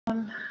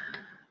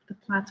the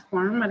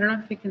platform. I don't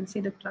know if you can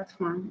see the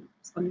platform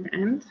on your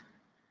end.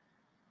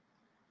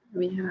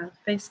 We have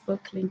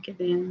Facebook,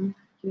 LinkedIn,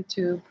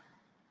 YouTube,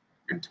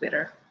 and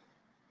Twitter.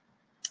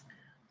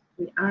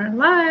 We are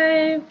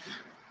live.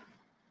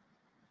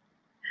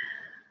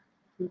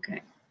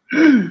 Okay.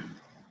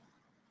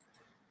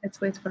 Let's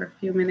wait for a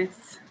few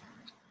minutes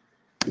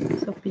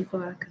so people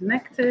are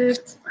connected.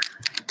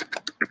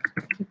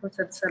 People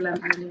said salam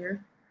earlier.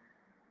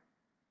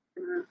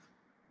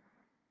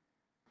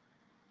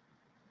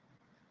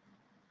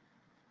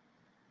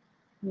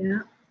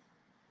 Yeah.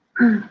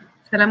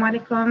 Salam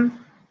alaikum.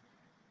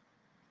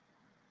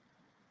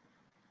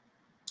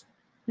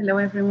 Hello,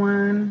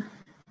 everyone.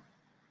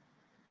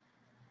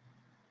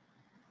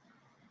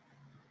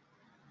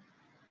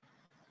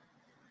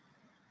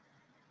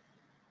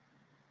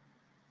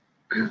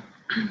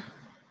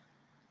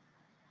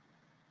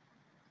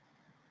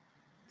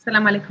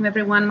 Salam alaikum,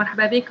 everyone.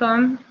 Marhaba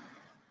bikum.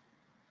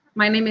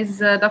 My name is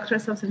Dr.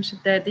 Sousan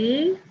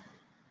Douidi,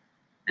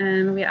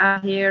 and we are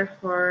here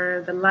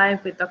for the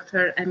live with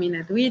Dr.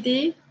 Amina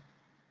Douidi.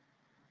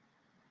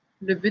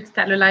 Le but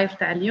تاع le live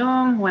تاع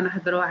اليوم هو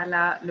نهضروا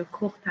على le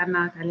cours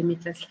تاعنا تاع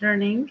limitless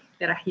learning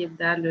اللي راح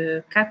يبدا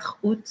le 4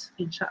 août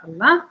إن شاء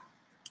الله.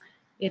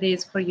 It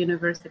is for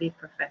university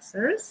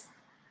professors.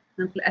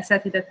 دونك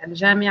الأساتذة تاع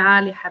الجامعة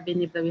اللي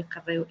حابين يبداو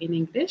يقريو in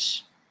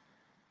English.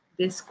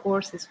 This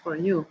course is for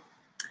you.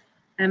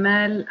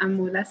 أمال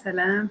أمولة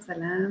سلام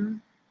سلام.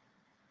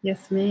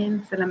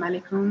 ياسمين سلام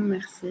عليكم.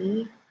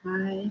 Merci.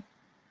 Hi.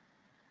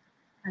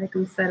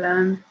 عليكم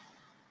السلام.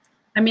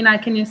 Amina,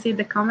 can you see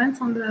the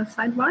comments on the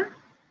sidebar?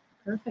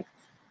 Perfect.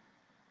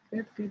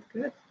 Good, good,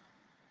 good.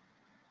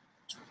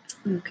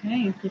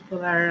 Okay,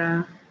 people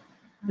are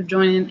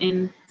joining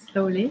in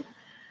slowly.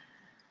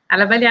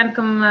 على بالي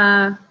عندكم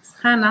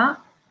سخانة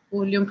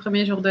واليوم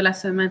premier jour de la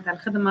semaine تاع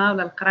الخدمة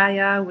ولا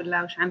القراية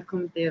ولا واش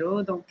عندكم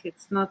ديروا. Donc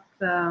it's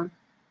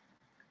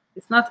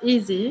not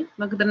easy.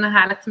 دونك درناها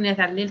على 8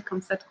 تاع الليل كم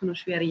تكونوا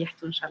شوية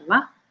ريحتوا إن شاء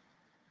الله.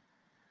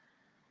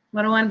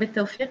 مروان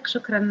بالتوفيق.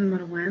 شكرا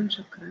مروان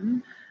شكرا.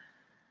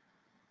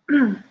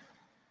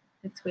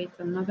 Let's wait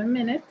another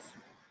minute.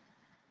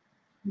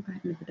 بعد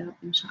نبدأ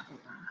إن شاء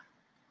الله.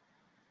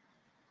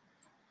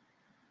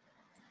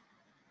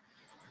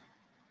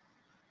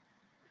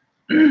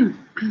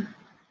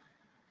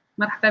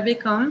 مرحبا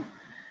بكم.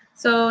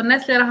 So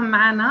الناس اللي راهم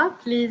معنا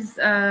please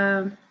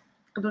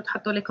تقدروا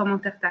تحطوا لي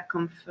كومنتات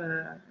تاعكم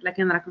في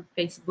لكن راكم في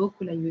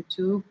فيسبوك ولا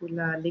يوتيوب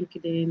ولا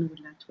لينكدين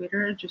ولا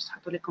تويتر جست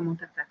حطوا لي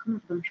كومنتات تاعكم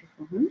نقدروا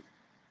نشوفوهم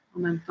en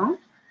même temps.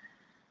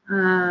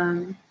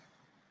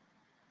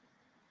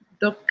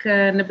 Donc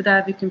نبدا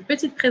avec une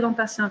petite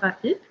présentation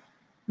rapide.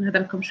 نهضر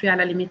لكم شويه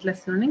على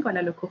limitless learning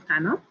وعلى لو كور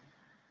تاعنا.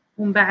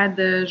 ومن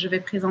بعد je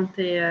vais présenter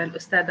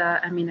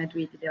الأستاذة أمينة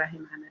دويدي اللي راهي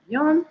معنا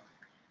اليوم.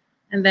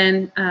 And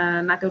then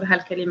نعطيو لها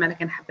الكلمة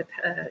لكن حبت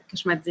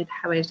كاش ما تزيد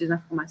حوايج دي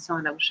انفورماسيون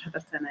على واش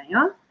هضرت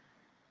انايا.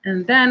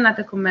 And then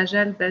نعطيكم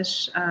مجال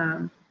باش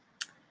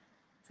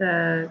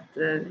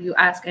you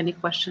ask any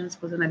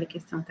questions بوزونا لي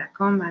كيستيون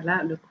تاعكم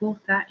على لو كور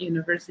تاع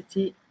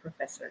university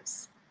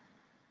professors.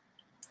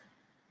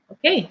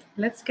 Okay,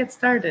 let's get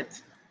started.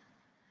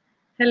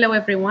 Hello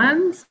everyone.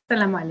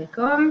 Assalamu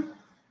alaikum.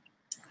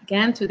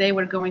 Again, today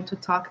we're going to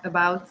talk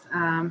about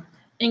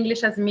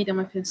English as a medium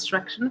of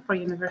instruction for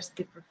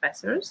university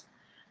professors.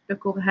 Le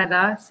cours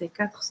هذا c'est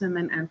 4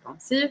 semaines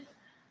intensives.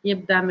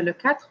 يبدأ من le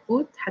 4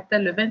 août حتى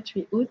le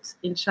 28 août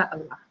إن شاء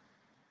الله.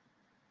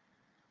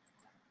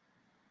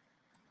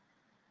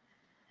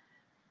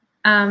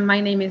 My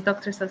name is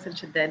Dr. Sousan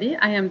Douidi.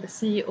 I am the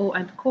CEO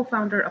and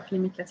co-founder of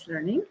Limitless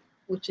Learning,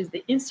 which is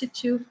the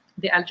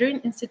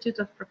Algerian Institute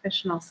of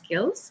Professional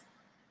Skills.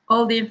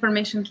 All the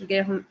information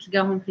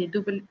تلقاهم في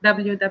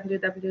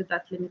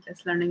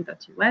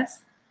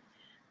www.limitlesslearning.us.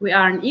 We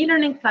are an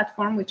e-learning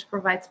platform which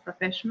provides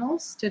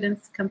professionals,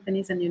 students,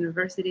 companies, and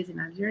universities in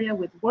Algeria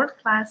with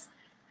world-class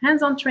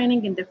hands-on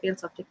training in the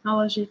fields of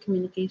technology,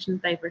 communication,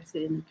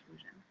 diversity, and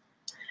inclusion.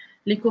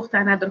 Les cours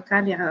تاعنا دركا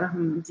اللي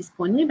راهم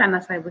disponible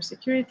عندنا cyber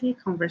security,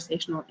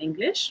 conversational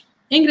English,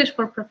 English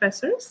for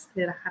professors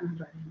اللي راح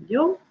نهضروا عليهم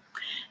اليوم,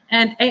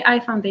 and AI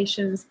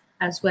foundations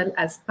as well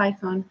as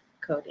Python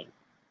coding.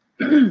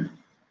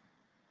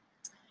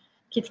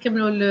 كي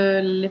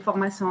تكملوا les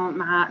formations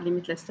مع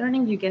Limitless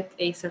Learning, you get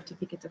a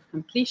certificate of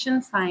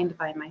completion signed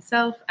by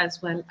myself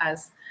as well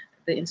as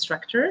the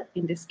instructor.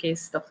 In this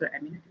case, Dr.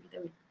 Amina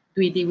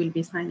Douidi will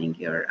be signing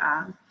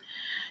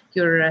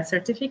your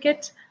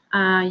certificate.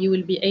 You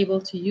will be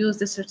able to use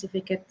the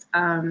certificate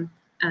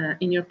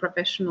in your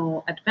professional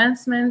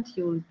advancement.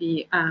 You will be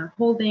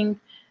holding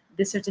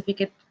the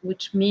certificate,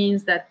 which means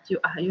that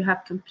you have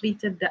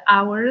completed the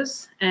hours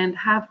and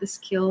have the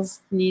skills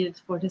needed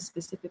for the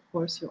specific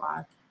course you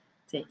are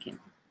taking.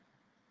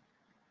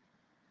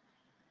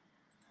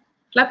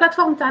 La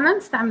plateforme تاعنا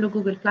نستعملوا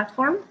Google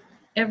platform.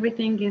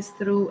 Everything is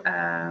through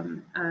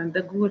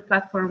the Google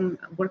platform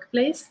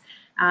workplace.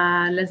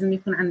 لازم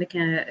يكون عندك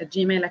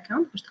Gmail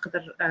account باش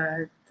تقدر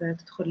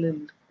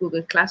تدخل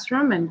Google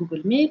Classroom and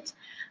Google Meet.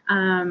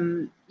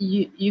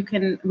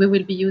 We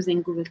will be using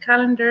Google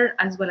Calendar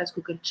as well as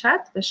Google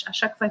Chat باش à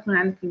chaque fois يكون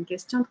عندك une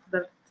question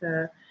تقدر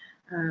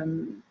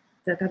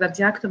تهضر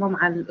directement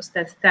مع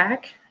الأستاذ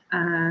تاعك.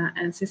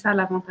 And c'est ça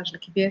l'avantage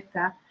الكبير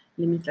تاع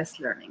limitless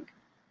learning.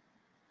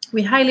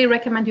 We highly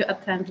recommend you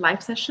attend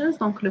live sessions.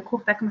 Donc le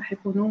cours تاعكم راح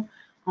يكونوا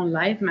on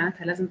live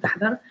معناتها لازم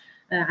تحضر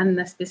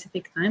عندنا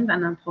specific time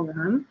عندنا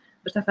programme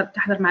باش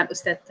تحضر مع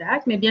الأستاذ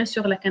تاعك. Mais bien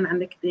sûr لكن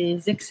عندك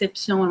des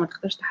exceptions ما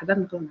تقدرش تحضر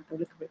نقدروا نعطيو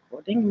لك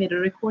recording. Mais the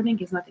recording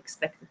is not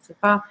expected.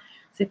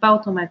 C'est pas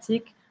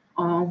automatique.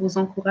 On vous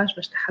encourage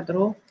باش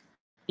تحضروا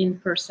in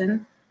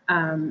person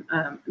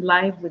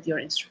live with your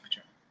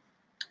instructor.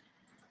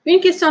 Une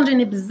question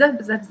جاني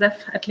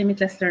بزاف at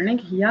limitless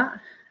learning هي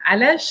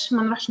علاش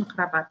ما نروحش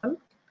نقرا باطل.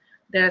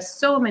 There are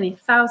so many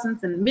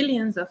thousands and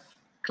millions of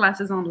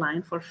classes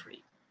online for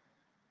free.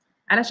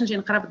 علاش نجي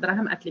نقرا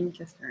بالدراهم at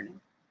limitless learning.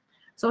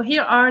 So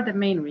here are the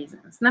main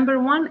reasons. Number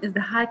one is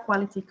the high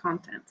quality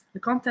content. The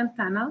content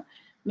تاعنا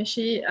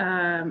ماشي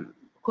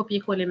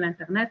copier-coller من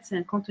l'internet, c'est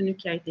un contenu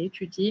qui a été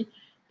étudié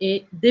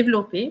et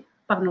développé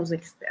par nos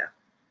experts.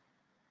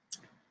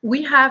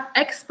 We have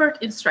expert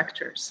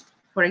instructors.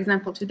 For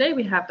example, today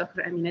we have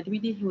Dr. Amina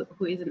Douidi,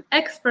 who is an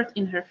expert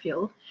in her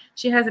field.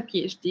 She has a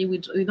PhD.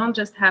 We don't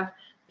just have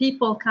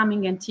people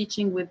coming and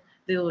teaching with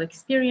little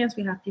experience.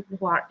 We have people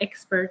who are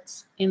experts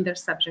in their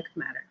subject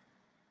matter.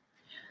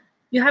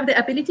 You have the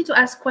ability to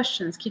ask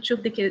questions. كي تشوف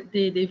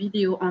des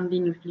vidéos en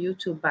ligne في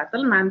YouTube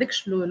battle ما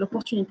عندكش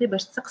l'opportunité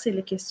باش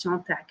تسقسي les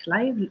questions تاعك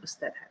live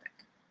للأستاذ هذاك.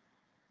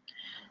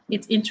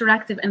 It's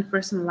interactive and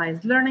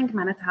personalized learning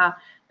معناتها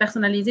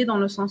personnalisé dans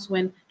le sens où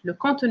le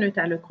contenu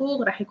تاع le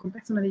cours راح يكون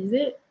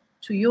personnalisé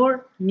to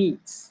your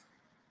needs.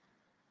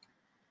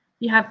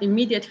 You have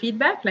immediate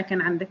feedback.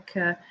 لكن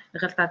عندك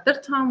غلطات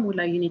درتهم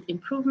ولا you need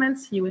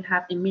improvements, you will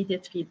have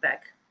immediate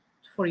feedback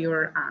for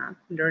your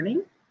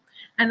learning.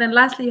 And then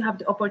lastly, you have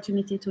the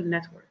opportunity to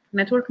network.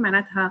 Network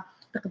معناتها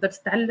تقدر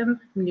تتعلم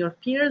من your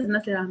peers,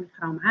 الناس اللي راهم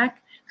يقراو معاك.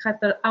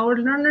 خاطر our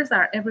learners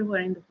are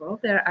everywhere in the world.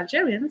 They are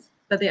Algerians,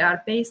 but they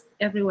are based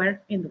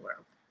everywhere in the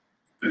world.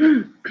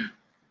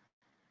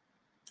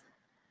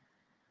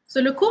 So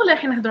le cours اللي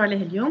راح نهضروا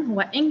عليه اليوم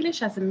هو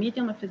English as a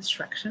medium of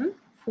instruction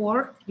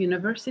for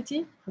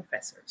university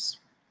professors.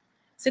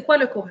 C'est quoi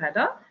le cours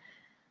هذا?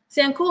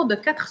 C'est un cours de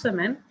 4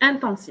 semaines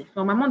intensif.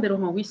 Normalement,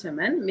 نديروهم 8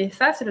 semaines, mais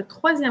ça, c'est le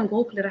troisième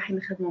groupe اللي راح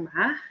نخدموا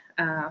معاه,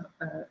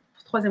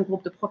 troisième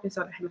groupe de professeurs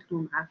اللي راح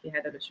نخدموا معاه في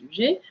هذا le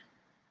sujet.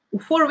 Ou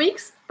 4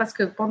 weeks, parce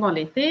que pendant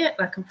l'été,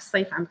 راكم في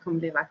الصيف عندكم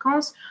des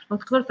vacances, donc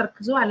تقدروا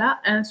تركزوا على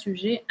un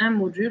sujet, un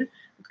module,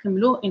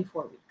 وتكملوه in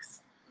 4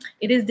 weeks.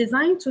 It is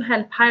designed to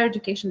help higher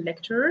education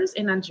lecturers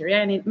in Algeria.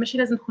 يعني ماشي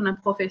لازم تكون un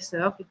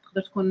professeur,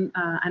 تقدر تكون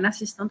un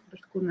assistant, تقدر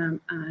تكون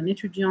un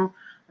étudiant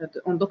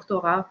en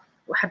doctorat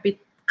وحبيت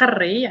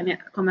تقري يعني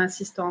comme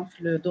assistant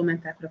في le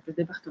domaine تاعك ولا في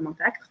le département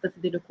تاعك تقدر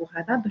تدير le cours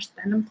هذا باش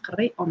تتعلم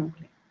تقري en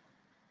anglais.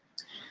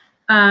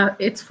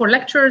 It's for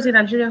lecturers in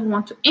Algeria who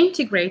want to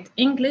integrate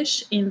English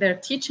in their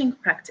teaching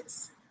practice.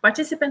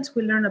 Participants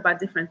will learn about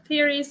different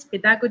theories,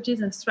 pedagogies,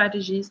 and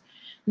strategies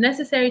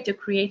necessary to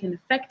create an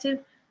effective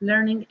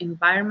learning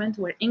environment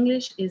where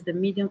English is the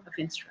medium of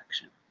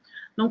instruction.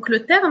 Donc, le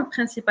terme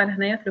principal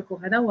هنايا في الكور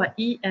هذا هو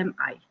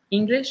EMI,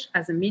 English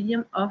as a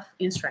medium of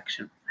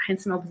instruction. راح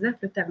نسمعوا بزاف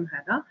لو تيرم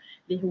هذا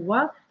اللي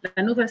هو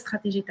لا نوفيل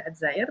استراتيجي تاع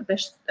الجزائر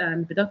باش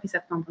نبداو في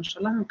سبتمبر ان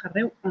شاء الله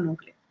نقريو en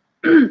anglais.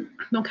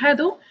 Donc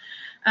هادو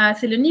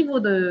c'est le niveau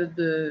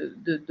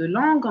de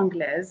langue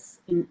anglaise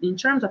in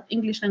terms of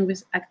English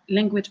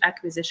language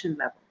acquisition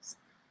levels.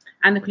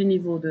 عندك le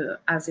niveau de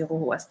A0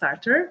 هو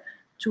starter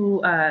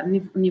to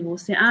niveau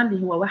C1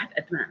 اللي هو واحد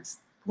advanced.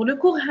 Pour le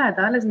cours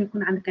هذا لازم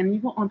يكون عندك un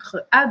niveau entre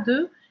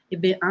A2 et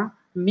B1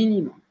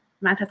 minimum.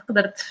 معناتها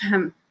تقدر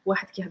تفهم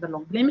واحد كي يهضر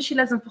لونجلي ماشي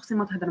لازم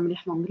فورسيمون تهضر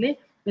مليح لونجلي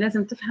مي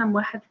لازم تفهم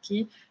واحد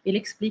كي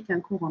يليكسبليك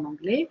ان كور ان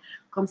انجلي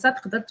كوم سا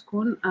تقدر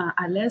تكون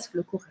الاز في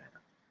الكور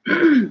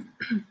هذا.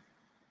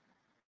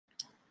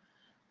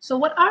 So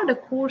what are the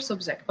course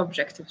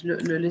objectives?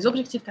 Les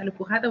objectifs تاع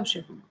الكور هذا واش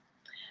هما؟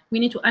 We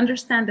need to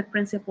understand the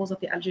principles of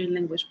the Algerian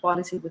language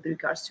policy with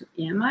regards to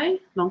EMI.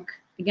 Donc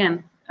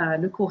again,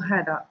 le cours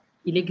هذا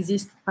il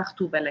existe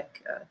partout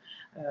بالك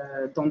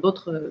dans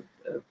d'autres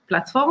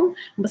plateformes.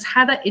 بس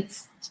هذا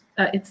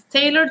it's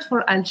tailored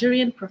for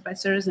Algerian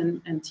professors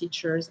and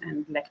teachers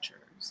and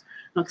lecturers.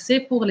 Donc c'est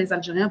pour les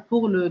Algériens,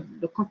 pour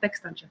le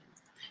contexte algérien.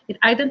 It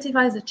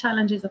identifies the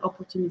challenges and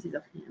opportunities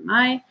of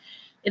EMI.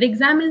 It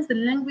examines the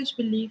language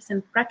beliefs and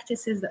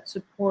practices that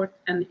support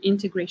an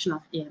integration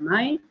of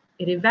EMI.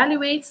 It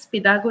evaluates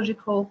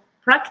pedagogical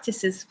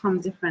practices from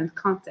different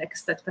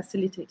contexts that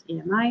facilitate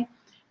EMI.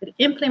 It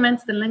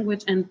implements the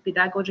language and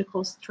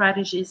pedagogical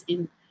strategies in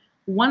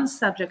one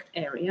subject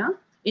area.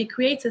 It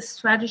creates a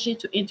strategy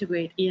to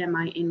integrate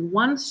EMI in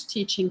one's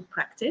teaching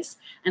practice.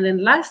 And then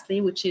lastly,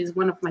 which is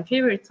one of my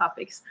favorite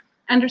topics,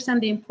 understand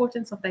the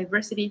importance of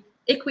diversity,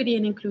 equity,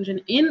 and inclusion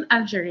in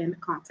Algerian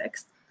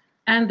context,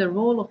 and the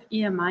role of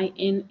EMI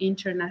in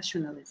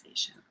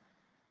internationalization.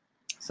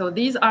 So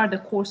these are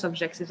the course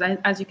objectives.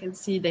 As you can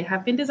see, they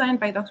have been designed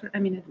by Dr.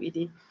 Amina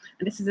Douidi,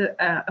 and this is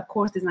a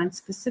course designed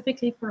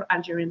specifically for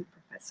Algerian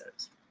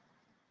professors.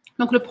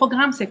 Donc le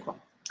programme, c'est quoi?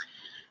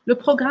 Le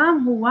programme,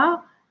 هو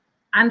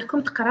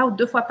عندكم تقراو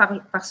 2 fois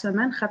par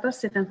semaine,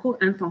 c'est un cours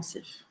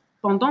intensif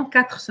pendant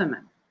 4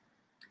 semaines.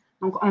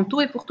 Donc en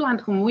tout et pour tout,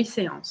 عندكم 8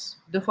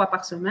 séances, 2 fois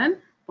par semaine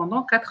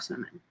pendant 4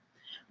 semaines.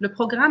 Le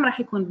programme راح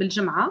يكون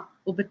بالجمعة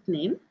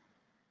وبالاثنين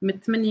من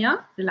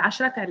 8 ل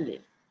 10 تاع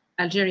الليل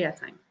Algeria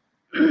time.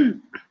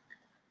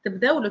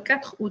 تبداو le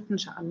 4 août ان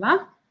شاء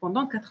الله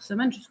pendant 4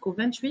 semaines jusqu'au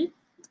 28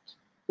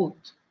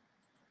 août.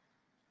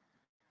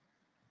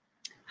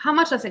 How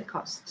much does it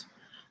cost?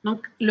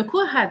 Donc le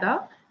cours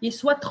هذا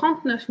يسوى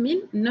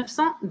 39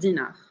 900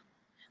 دينار.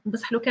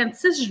 بصح لو كان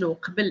تسجلوا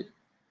قبل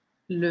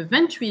le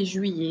 28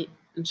 juillet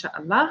ان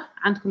شاء الله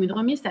عندكم une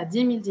remise تاع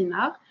 10 000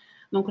 دينار.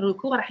 Donc le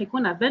cours راح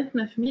يكون à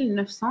 29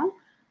 900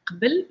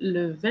 قبل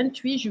le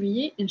 28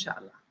 juillet ان شاء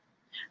الله.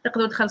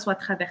 تقدروا تخلصوا à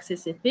travers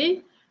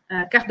CCP,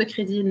 carte de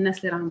crédit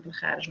الناس اللي راهم في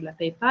الخارج ولا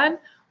PayPal,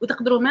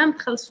 وتقدروا même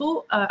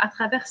تخلصوا à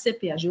travers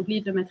CPA. J'ai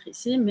oublié de mettre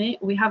ici, mais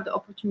we have the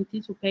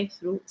opportunity to pay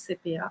through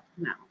CPA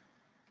now.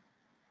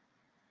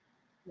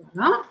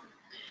 Voilà.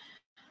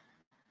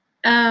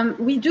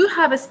 We do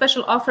have a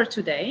special offer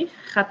today.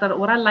 خاطر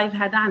ورا اللايف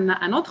هذا عندنا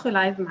un autre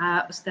live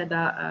مع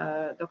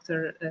أستاذة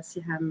دكتور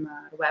سهام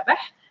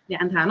روابح اللي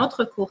عندها un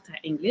autre cours تاع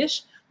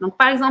English. Donc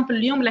par exemple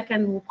اليوم là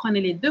كان vous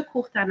prenez les 2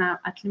 cours تاعنا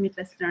at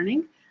limitless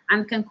learning,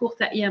 عندك un cours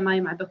تاع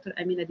EMI مع دكتور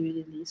أمينة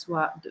دويدي اللي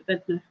سوا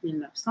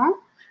 29900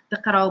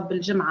 تقراو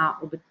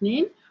بالجمعة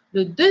وبالاثنين.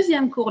 Le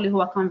deuxième cours اللي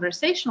هو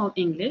conversational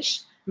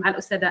English مع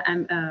الأستاذة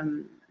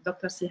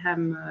دكتور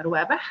سهام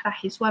روابح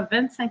راح يسوى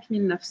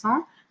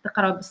 25900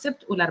 تقراو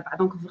بالسبت والاربعاء.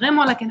 Donc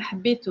vraiment là كان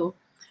حبيتوا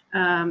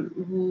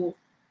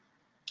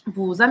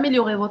vous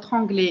améliorer votre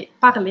anglais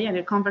parlé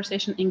يعني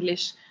conversation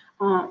English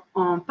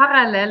en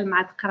parallèle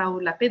مع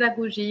تقراو la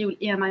pédagogie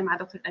والEMI مع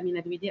دكتور أمينة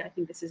دويدي. I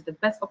think this is the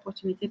best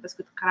opportunity parce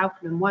que تقراو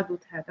في الموا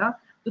d'août هذا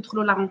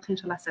تدخلوا la rentrée إن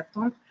شاء الله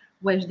سبتمبر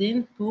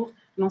واجدين pour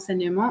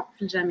l'enseignement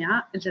في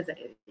الجامعة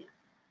الجزائرية.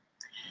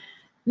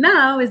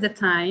 Now is the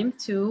time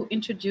to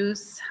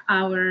introduce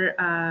our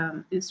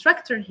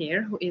instructor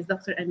here, who is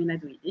Dr. Amina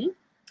Douidi.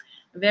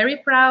 Very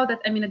proud that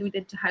Amina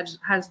Douidi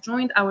has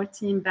joined our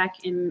team back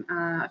in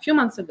a few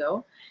months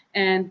ago,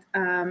 and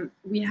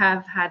we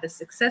have had a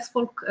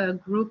successful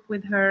group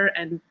with her,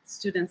 and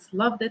students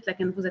loved it. Like,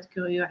 and vous êtes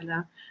curieux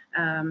على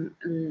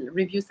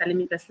reviews à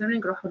Limitless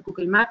Learning, روحوا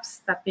Google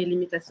Maps, tapez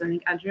Limitless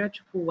Learning Algeria,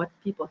 تشوفوا what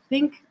people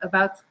think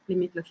about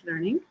Limitless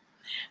Learning.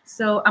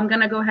 So I'm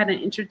gonna go ahead and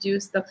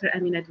introduce Dr.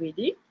 Amina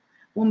Douidi.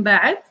 ومن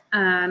بعد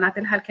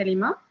نعطي لها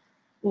الكلمة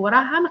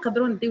وراها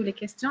نقدروا نديو لي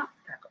كيستيون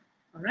تاعكم.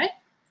 All right.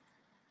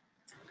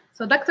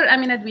 So Dr.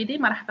 Amina Douidi,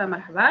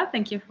 marhaba.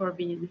 Thank you for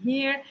being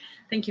here.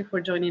 Thank you for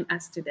joining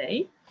us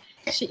today.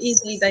 She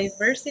is a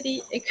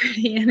diversity,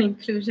 equity, and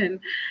inclusion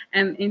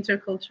and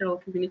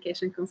intercultural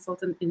communication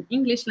consultant in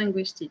English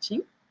language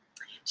teaching.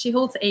 She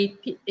holds a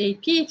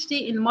PhD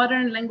in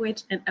modern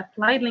language and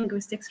applied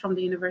linguistics from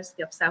the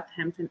University of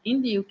Southampton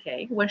in the UK,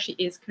 where she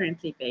is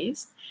currently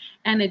based,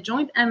 and a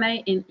joint MA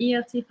in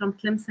ELT from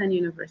Tlemcen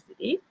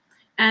University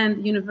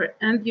and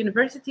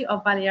University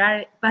of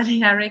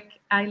Balearic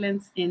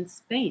Islands in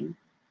Spain.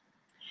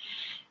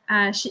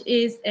 She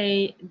is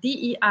a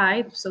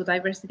DEI, so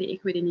Diversity,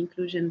 Equity, and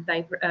Inclusion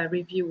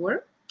reviewer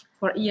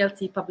for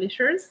ELT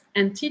publishers,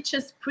 and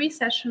teaches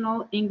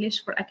pre-sessional English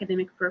for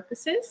academic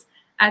purposes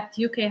at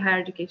UK higher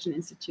education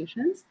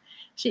institutions.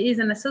 She is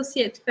an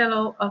associate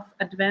fellow of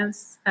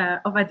advanced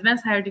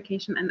higher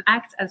education and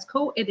acts as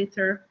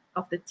co-editor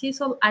of the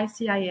TESOL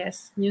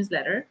ICIS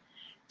newsletter,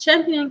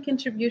 championing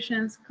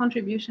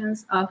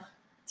contributions of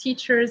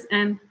teachers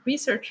and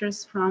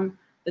researchers from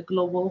the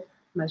global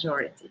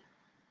majority.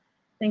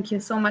 Thank you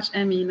so much,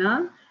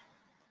 Amina.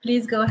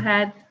 Please go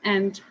ahead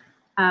and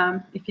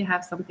if you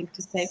have something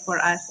to say for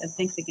us, and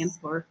thanks again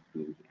for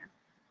being here.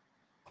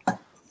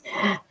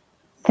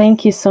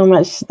 Thank you so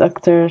much,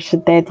 Dr.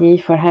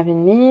 Shaddadi, for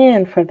having me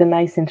and for the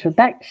nice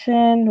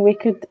introduction. We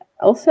could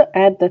also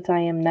add that I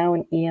am now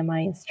an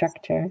EMI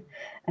instructor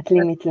at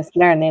Limitless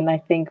Learning. I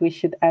think we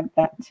should add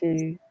that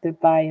to the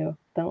bio,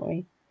 don't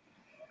we?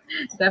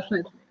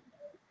 Definitely.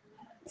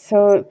 So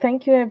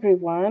thank you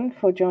everyone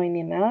for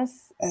joining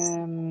us.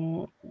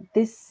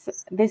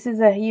 This is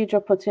a huge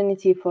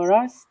opportunity for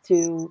us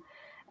to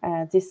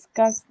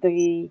discuss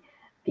the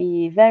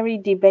very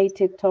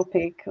debated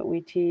topic,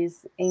 which is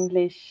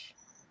English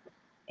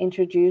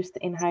introduced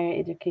in higher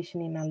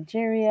education in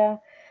Algeria.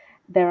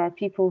 There are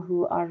people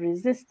who are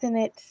resisting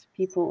it,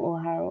 people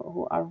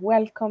who are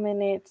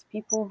welcoming it,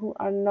 people who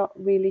are not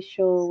really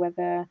sure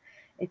whether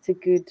it's a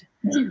good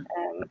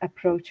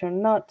approach or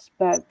not.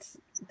 But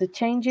the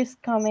change is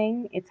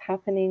coming, it's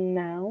happening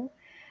now,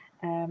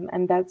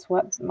 and that's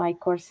what my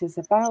course is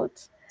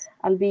about.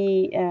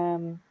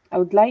 I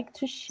would like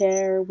to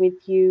share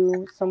with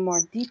you some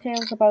more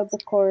details about the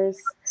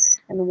course.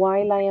 And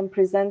while I am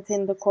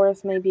presenting the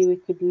course, maybe we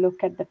could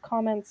look at the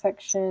comment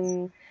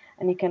section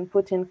and you can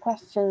put in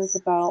questions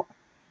about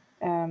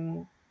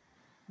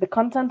the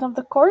content of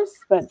the course,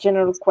 but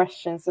general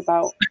questions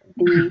about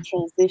the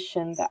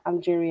transition that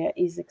Algeria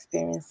is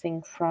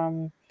experiencing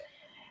from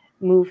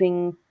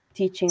moving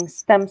teaching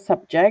STEM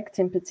subjects,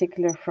 in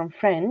particular from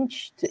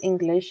French to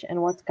English,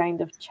 and what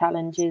kind of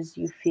challenges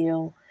you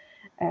feel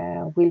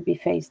will be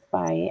faced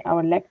by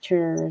our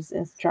lecturers,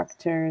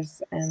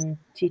 instructors, and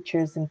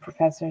teachers and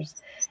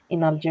professors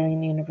in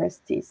Algerian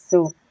universities.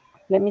 So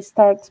let me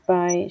start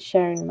by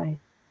sharing my screen.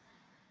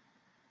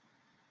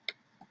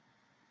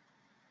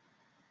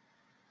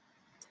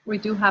 We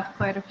do have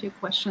quite a few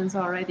questions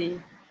already.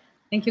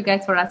 Thank you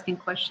guys for asking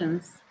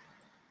questions.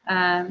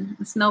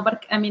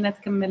 Snowbark Amina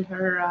تكمل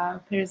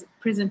her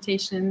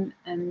presentation,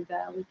 and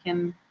we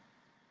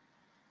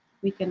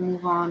can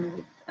move on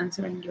with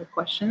answering your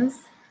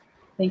questions.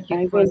 Thank you.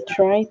 I will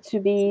try to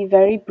be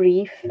very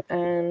brief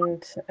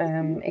and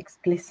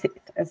explicit,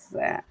 as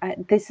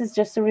this is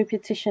just a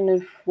repetition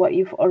of what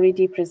you've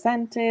already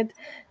presented,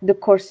 the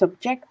course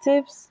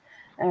objectives.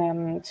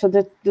 So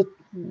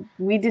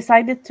we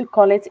decided to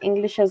call it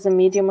English as a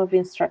medium of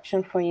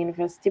instruction for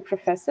university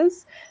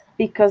professors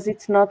because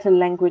it's not a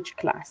language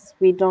class.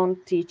 We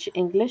don't teach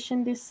English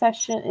in this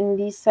session. In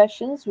these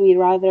sessions, we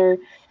rather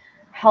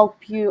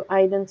help you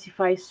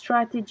identify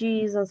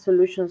strategies and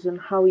solutions on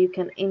how you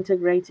can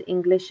integrate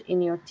English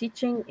in your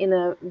teaching in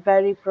a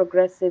very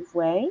progressive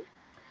way.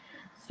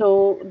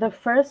 So the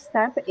first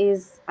step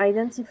is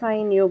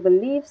identifying your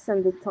beliefs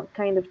and the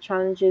kind of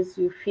challenges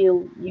you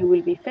feel you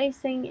will be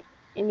facing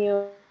in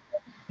your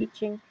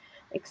teaching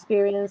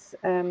experience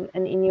and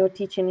in your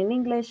teaching in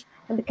English,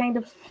 and the kind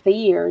of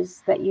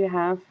fears that you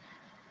have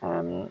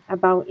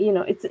about,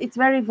 it's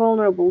very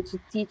vulnerable to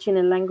teach in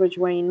a language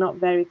where you're not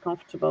very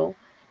comfortable.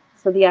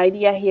 So the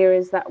idea here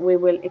is that we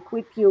will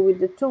equip you with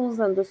the tools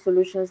and the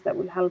solutions that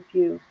will help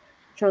you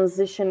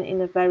transition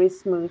in a very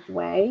smooth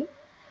way.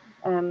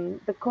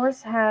 The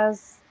course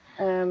has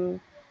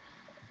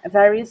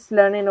various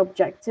learning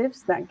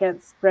objectives that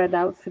get spread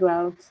out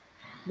throughout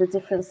the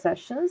different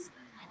sessions.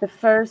 The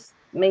first,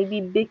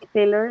 maybe big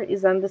pillar,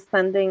 is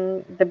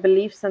understanding the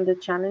beliefs and the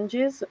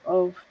challenges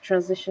of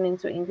transitioning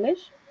to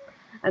English.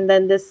 And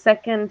then the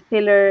second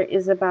pillar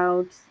is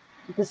about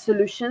the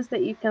solutions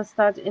that you can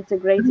start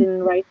integrating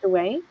right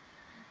away.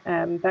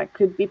 That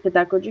could be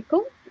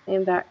pedagogical.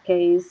 In that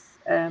case,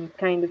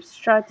 kind of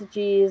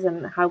strategies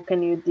and how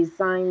can you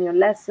design your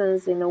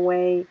lessons in a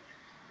way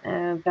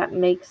that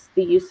makes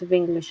the use of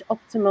English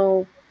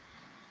optimal.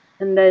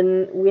 And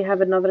then we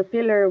have another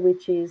pillar,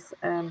 which is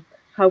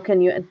how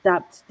can you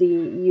adapt the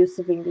use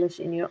of English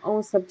in your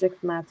own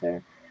subject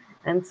matter.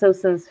 And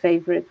Sosan's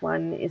favorite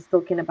one is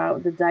talking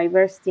about the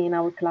diversity in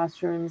our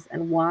classrooms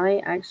and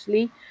why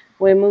actually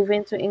we're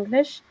moving to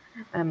English.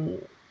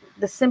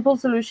 The simple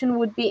solution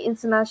would be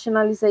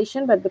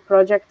internationalization, but the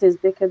project is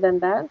bigger than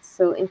that.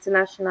 So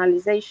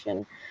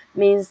internationalization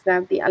means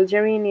that the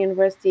Algerian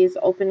university is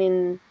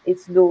opening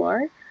its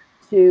door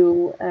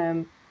to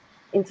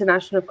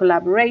international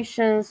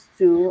collaborations,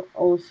 to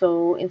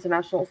also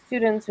international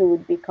students who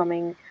would be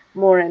coming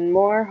more and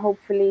more,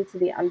 hopefully, to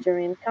the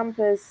Algerian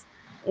campus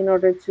in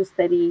order to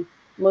study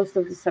most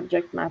of the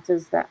subject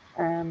matters that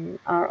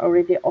are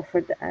already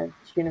offered at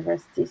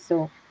university.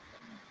 So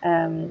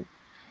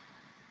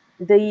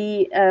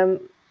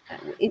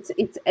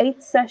it's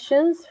 8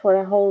 sessions for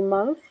a whole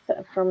month,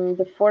 from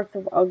the 4th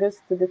of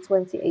August to the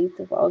 28th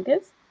of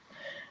August.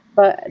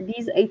 But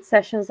these 8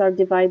 sessions are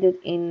divided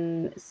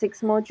in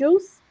 6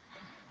 modules.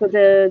 So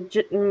the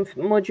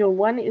module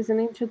 1 is an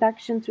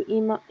introduction to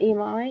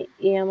EMI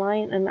in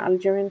an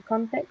Algerian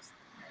context.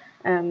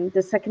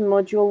 The second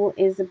module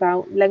is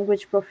about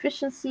language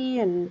proficiency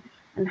and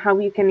how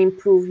you can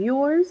improve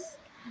yours.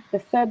 The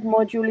third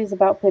module is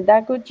about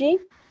pedagogy.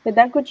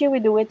 Pedagogy, we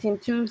do it in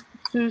two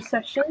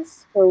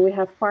sessions. So we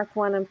have part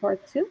 1 and part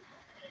 2.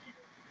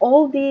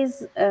 All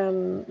these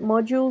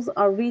modules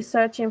are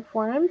research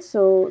informed.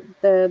 So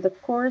the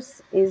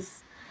course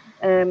is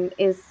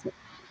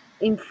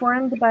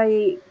informed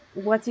by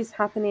what is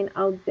happening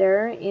out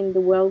there in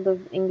the world of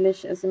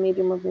English as a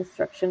medium of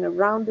instruction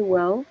around the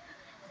world.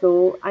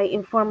 So I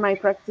inform my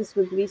practice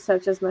with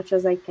research as much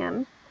as I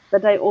can,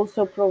 but I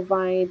also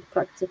provide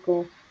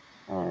practical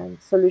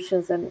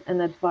solutions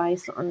and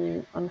advice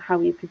on how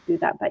you could do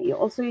that. But you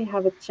also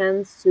have a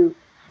chance to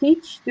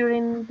teach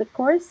during the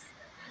course.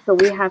 So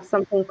we have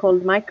something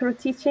called micro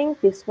teaching.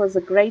 This was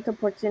a great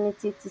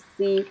opportunity to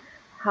see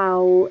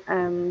how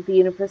the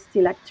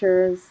university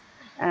lecturers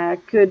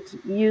could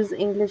use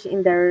English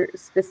in their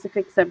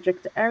specific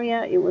subject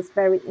area. It was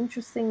very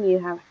interesting. You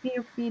have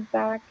peer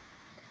feedback.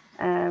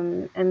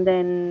 And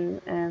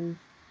then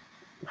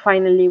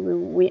finally,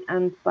 we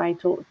end by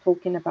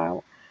talking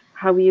about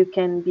how you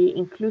can be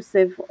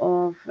inclusive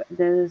of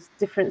the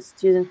different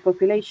student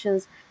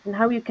populations and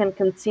how you can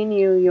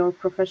continue your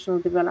professional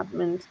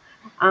development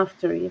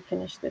after you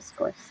finish this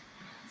course.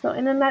 So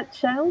in a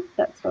nutshell,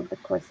 that's what the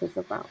course is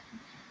about.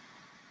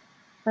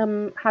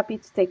 I'm happy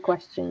to take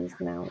questions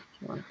now if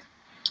you want.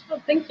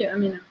 Oh, thank you,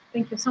 Amina.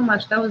 Thank you so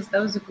much. That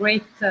was a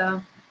great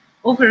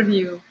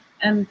overview.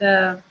 And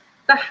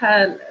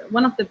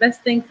one of the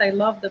best things I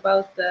loved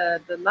about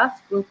the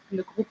last group,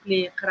 le groupe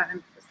اللي قرأ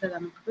عند الأستاذة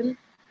من قبل،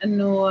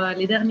 إنه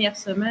les dernières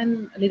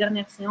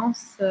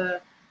séances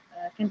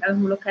كانت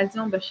عندهم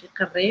l'occasion باش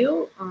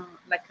يقريوا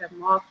like a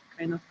mock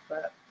kind of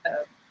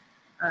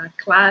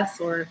class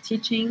or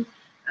teaching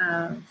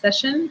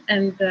session,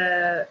 and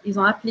ils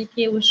ont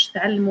appliqué واش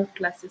تعلموا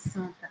في la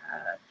session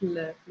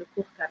في le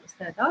cours تاع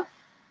الأستاذة،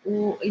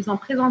 و ils ont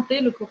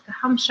présenté le cours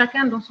تاعهم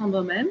chacun dans son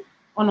domaine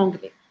en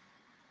anglais.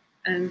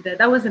 And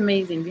that was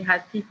amazing. We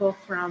had people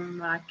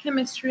from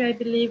chemistry, I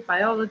believe,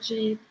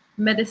 biology,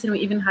 medicine. We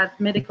even had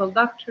medical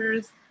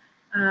doctors.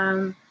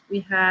 We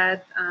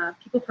had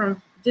people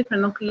from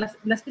different. Donc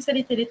la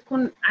spécialité اللي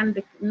تكون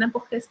عندك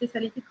n'importe quelle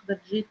spécialité تقدر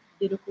تجي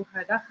تدير الكور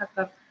هذا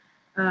خاطر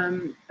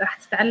راح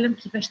تتعلم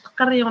كيفاش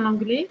تقري en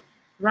anglais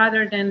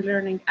rather than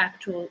learning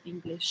actual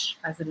English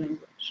as a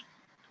language.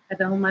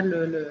 هذا هما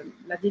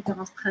la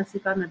différence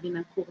principale ما بين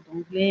un cours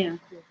d'anglais et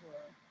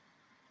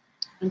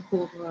un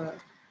cours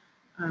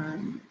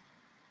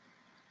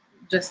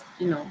just,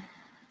 you know,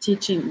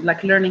 teaching,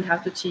 like learning how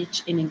to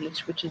teach in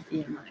English, which is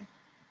EMI.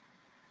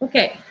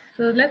 Okay,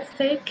 so let's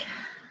take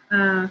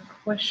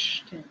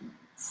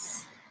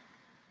questions.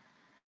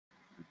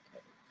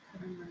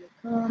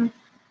 Okay.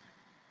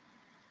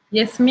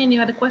 Yasmin, you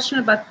had a question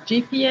about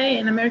GPA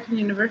in American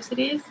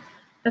universities.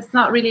 That's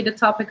not really the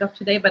topic of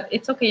today, but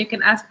it's okay. You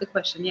can ask the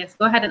question. Yes,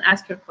 go ahead and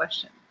ask your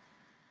question.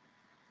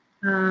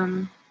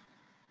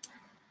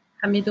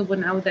 Hamidou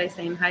Bounauda is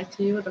saying hi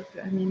to you,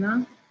 Dr.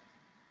 Amina.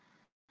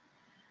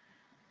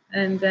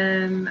 And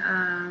then,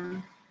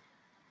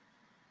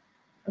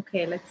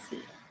 okay, let's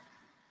see.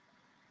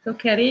 So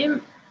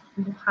Karim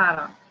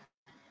Bukhara,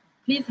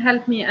 please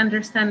help me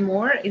understand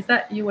more. Is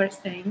that you were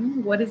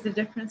saying, what is the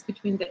difference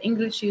between the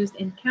English used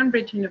in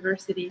Cambridge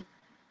University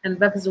and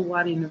Bab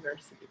Zuwar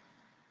University?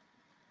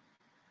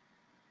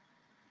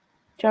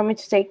 Do you want me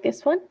to take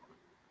this one?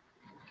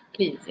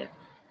 Please, yeah.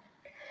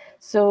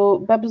 So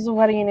Bab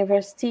Zuwar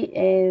University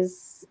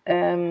is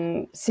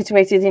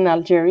situated in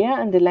Algeria,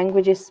 and the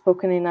languages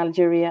spoken in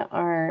Algeria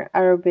are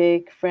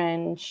Arabic,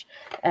 French,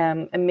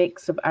 a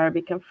mix of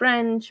Arabic and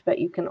French, but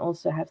you can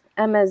also have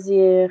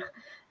Amazigh.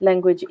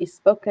 Language is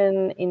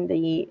spoken in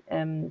the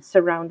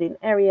surrounding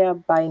area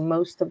by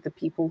most of the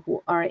people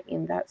who are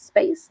in that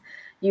space.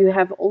 You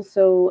have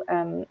also,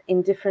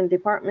 in different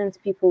departments,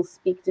 people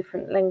speak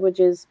different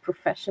languages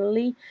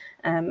professionally,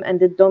 and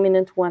the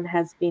dominant one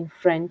has been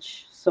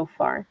French so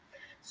far.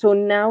 So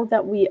now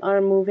that we are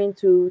moving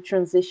to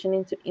transition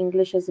into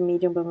English as a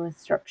medium of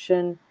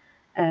instruction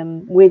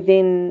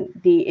within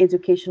the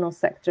educational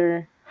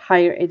sector,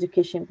 higher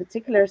education in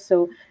particular.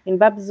 So in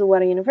Bab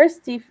Zuwar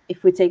University,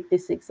 if we take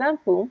this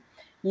example,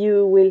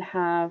 you will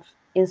have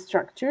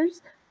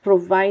instructors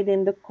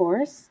providing the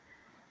course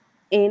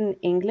in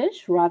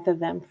English rather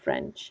than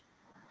French.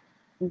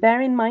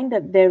 Bear in mind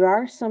that there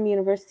are some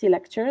university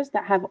lecturers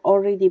that have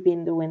already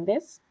been doing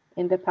this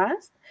in the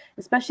past,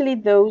 especially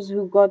those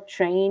who got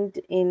trained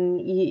in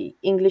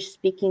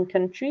English-speaking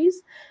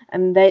countries,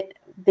 and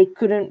they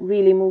couldn't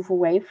really move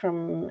away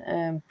from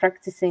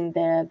practicing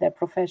their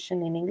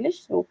profession in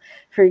English. So,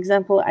 for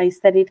example, I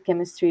studied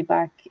chemistry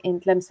back in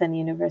Tlemcen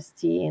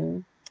University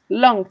in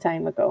long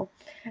time ago,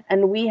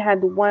 and we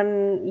had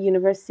one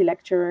university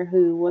lecturer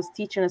who was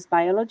teaching us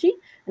biology,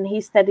 and he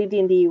studied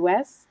in the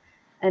US,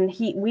 and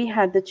we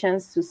had the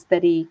chance to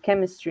study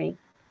chemistry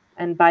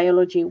and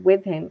biology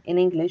with him in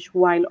English,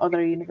 while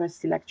other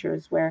university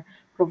lecturers were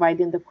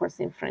providing the course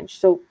in French.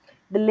 So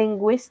the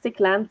linguistic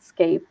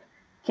landscape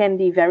can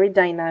be very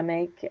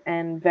dynamic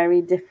and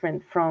very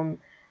different from,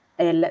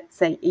 let's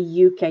say,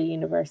 a UK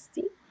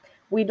university.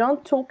 We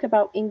don't talk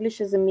about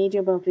English as a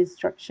medium of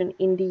instruction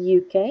in the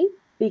UK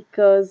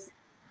because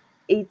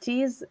it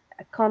is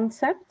a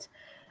concept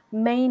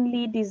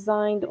mainly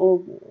designed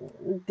or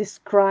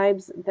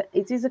describes,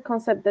 it is a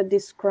concept that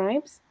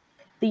describes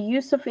the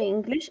use of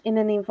English in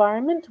an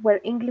environment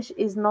where English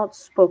is not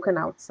spoken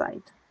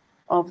outside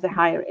of the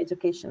higher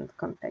education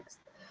context.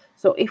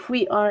 So if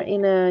we are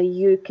in a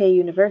UK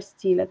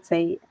university, let's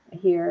say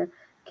here,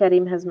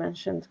 Karim has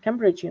mentioned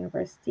Cambridge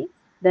University,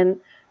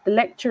 then the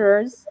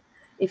lecturers,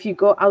 if you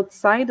go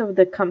outside of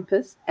the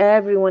campus,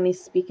 everyone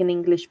is speaking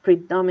English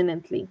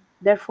predominantly.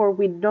 Therefore,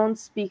 we don't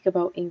speak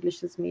about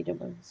English as medium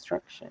of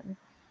instruction.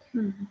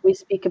 Mm-hmm. We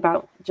speak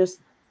about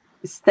just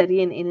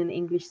studying in an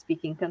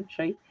English-speaking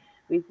country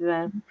with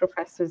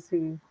professors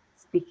who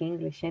speak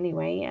English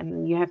anyway,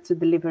 and you have to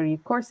deliver your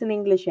course in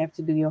English, you have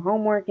to do your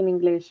homework in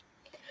English.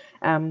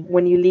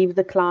 When you leave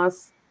the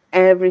class,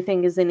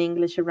 everything is in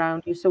English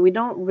around you. So we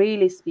don't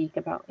really speak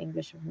about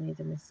English as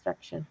medium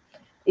instruction.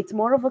 It's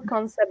more of a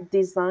concept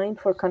designed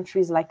for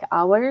countries like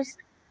ours,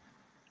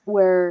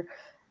 where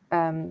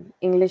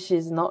English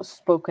is not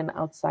spoken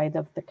outside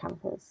of the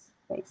campus,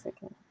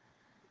 basically.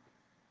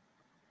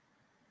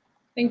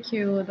 Thank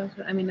you,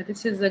 Dr. Amina.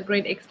 This is a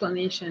great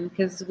explanation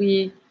because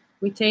we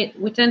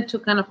tend to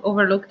kind of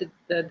overlook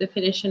the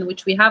definition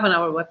which we have on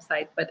our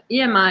website, but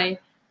EMI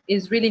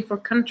is really for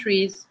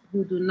countries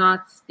who do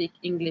not speak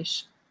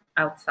English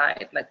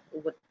outside, like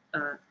what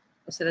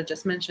Osira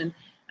just mentioned.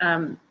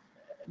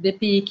 des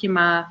pays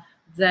كيما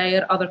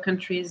Zaire, other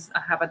countries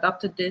have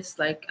adopted this,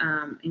 like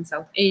in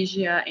South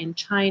Asia, in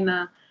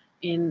China,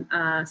 in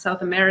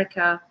South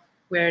America,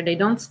 where they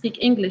don't speak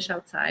English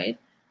outside,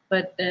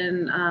 but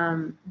then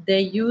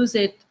they use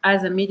it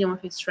as a medium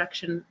of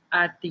instruction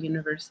at the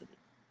university.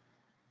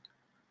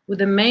 With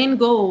the main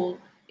goal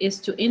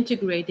is to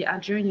integrate the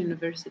Algerian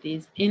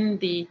universities in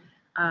the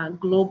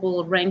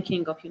global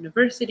ranking of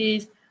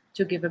universities,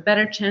 to give a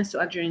better chance to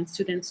Algerian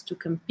students to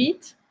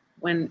compete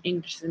when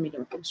English is a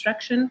medium of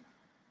instruction,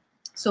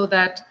 so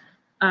that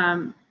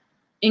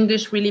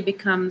English really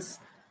becomes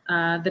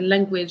the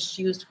language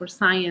used for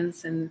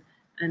science and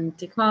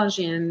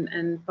technology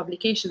and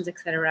publications,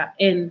 etc.,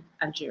 in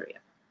Algeria.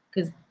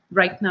 Because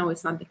right now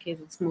it's not the case,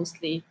 it's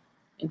mostly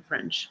in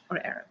French or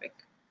Arabic.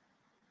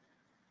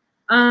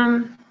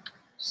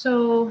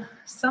 So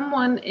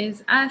someone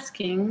is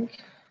asking,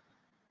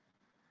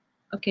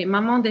 okay,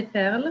 Maman des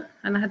Perles,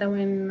 أنا هذا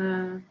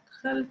وين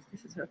دخلت?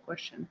 This is her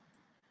question.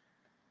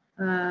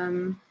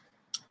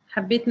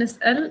 حبيت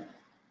نسأل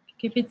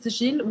كيف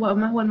تسجيل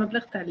وما هو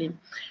المبلغ التعليم.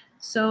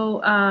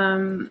 So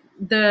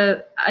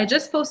I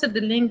just posted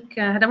the link.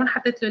 هذا وين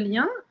حطيت له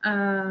اللين.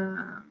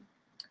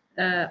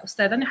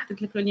 أستاذة أنا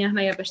حطيت لك اللين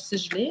هنايا باش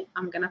تسجلي.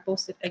 I'm gonna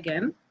post it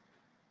again.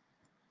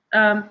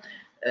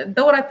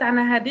 الدورة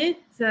تاعنا هذه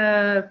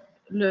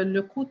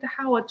le coût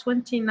تاعها هو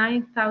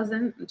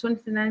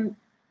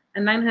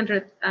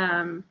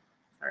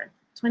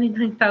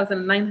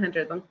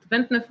 29,900 donc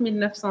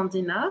 29,900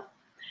 dinars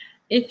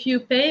if you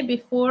pay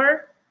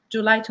before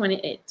July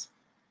 28.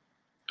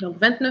 Donc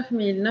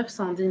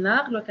 29,900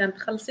 dinars لو كان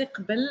تخلصي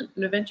قبل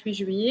le 28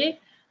 juillet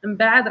من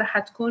بعد راح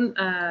تكون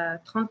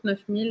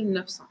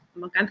 39,900.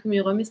 دونك عندكم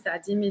يغميس تاع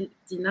 10,000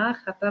 دينار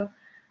خاطر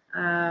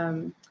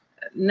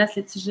الناس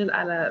اللي تسجل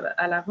على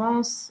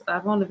l'avance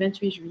avant le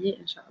 28 juillet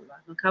ان شاء الله.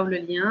 دونك هاو لو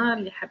لين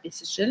اللي حاب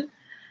يسجل.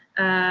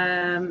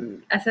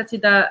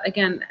 اساتذه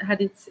again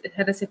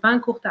هذا سي با ان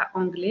كور تاع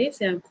انجلي،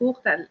 سي ان كور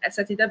تاع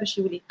الاساتذه باش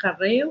يولي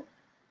يقريو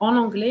en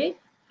anglais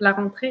في لا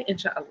رونتري ان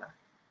شاء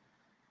الله.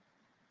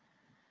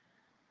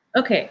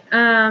 Okay,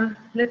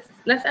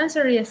 let's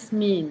answer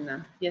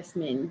Yasmin,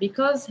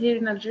 because here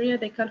in Algeria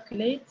they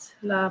calculate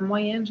la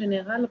moyenne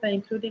générale by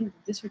including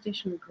the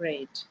dissertation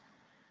grade.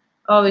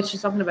 Oh, it's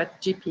just talking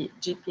about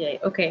GPA.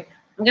 Okay,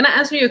 I'm gonna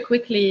answer you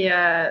quickly,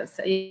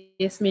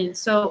 Yasmin.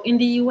 So in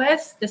the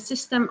US, the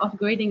system of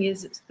grading is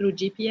through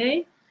GPA.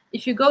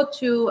 If you go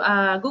to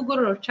Google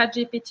or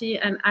ChatGPT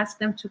and ask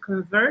them to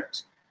convert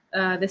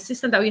the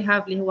system that we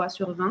have, اللي هو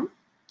sur 20,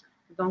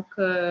 donc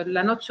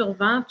la note sur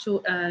 20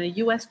 to a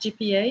US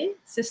GPA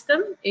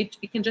system,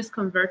 you can just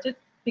convert it,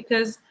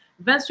 because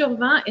 20 sur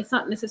 20, it's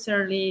not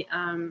necessarily,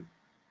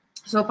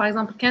 so par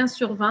exemple 15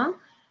 sur 20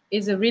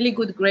 is a really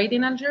good grade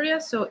in Algeria,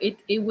 so it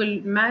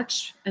will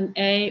match an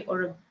A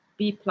or a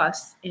B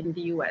plus in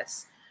the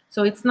US.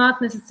 So it's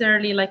not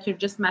necessarily like you're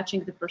just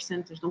matching the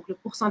percentage. Donc le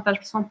pourcentage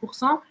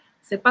 100%,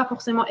 c'est pas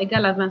forcément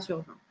égal à 20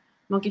 sur 20.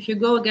 Donc if you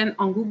go again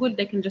on Google,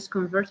 they can just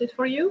convert it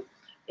for you.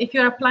 If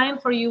you're applying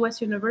for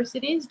US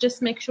universities,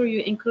 just make sure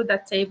you include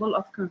that table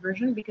of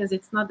conversion, because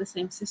it's not the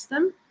same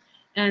system.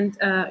 And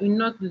une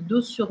note de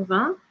 12 sur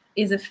 20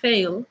 is a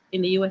fail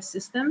in the US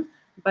system,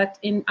 but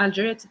in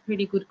Algeria, it's a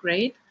pretty good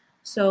grade.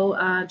 So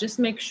just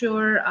make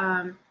sure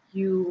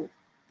you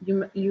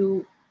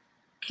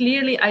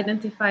clearly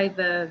identify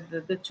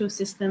the two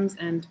systems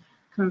and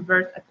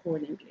convert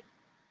accordingly.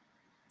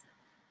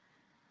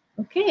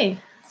 Okay,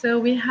 so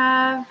we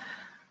have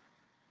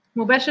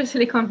Mubashir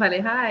Silicon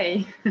Valley.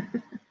 Hi.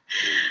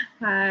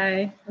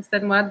 Hi.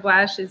 Ustad Muad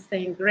Bouash is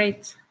saying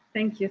great.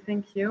 Thank you.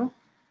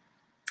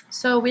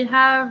 So we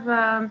have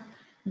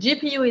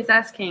GPU is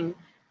asking,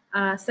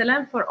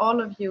 Salam for all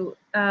of you.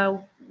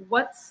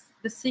 What's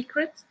the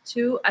secret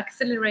to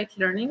accelerate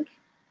learning?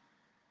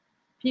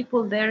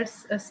 People there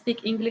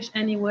speak English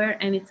anywhere,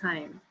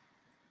 anytime.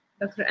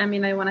 Dr.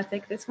 Amin, I want to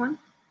take this one.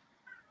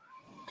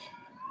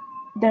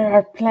 There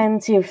are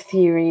plenty of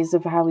theories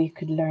of how you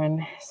could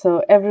learn.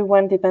 So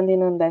everyone,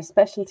 depending on their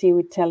specialty,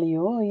 would tell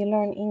you, oh, you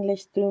learn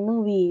English through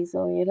movies,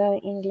 or you learn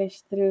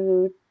English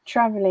through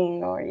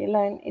traveling, or you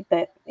learn it.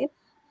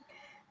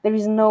 There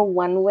is no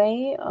one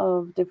way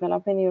of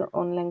developing your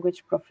own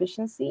language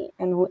proficiency,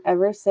 and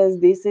whoever says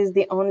this is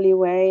the only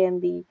way and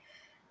the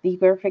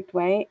perfect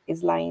way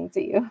is lying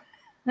to you.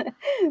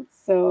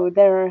 So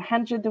there are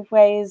hundreds of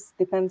ways,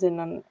 depending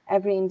on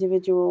every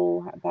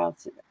individual.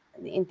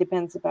 It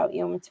depends about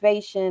your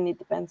motivation. It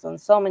depends on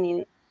so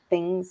many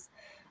things.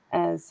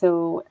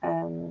 So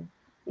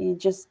you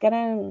just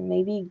gotta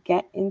maybe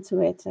get into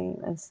it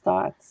and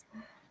start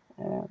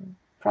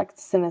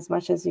practicing as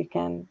much as you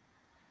can.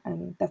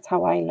 And that's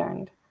how I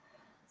learned.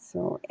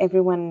 So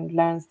everyone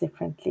learns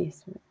differently.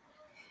 So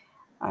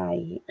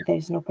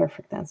there's no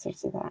perfect answer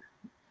to that.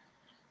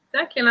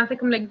 Exactly.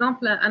 نعطيكم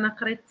l'exemple. أنا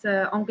قريت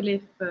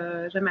أنجلي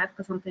في جامعة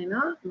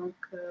قسنطينة.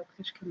 Donc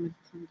وقتاش كملت؟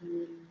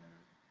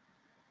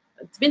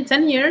 It's been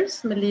 10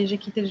 years ملي جي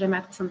كيتي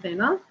جامعة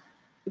قسنطينة.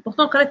 Et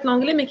pourtant قريت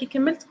l'anglais, mais كي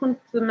كملت كنت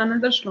ما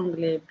نهدرش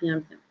l'anglais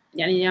bien.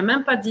 يعني il y a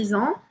même pas 10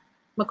 ans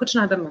ما كنتش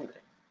نهدر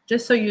l'anglais.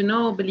 just so you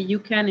know باللي you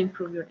can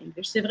improve your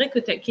English. C'est vrai que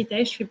كي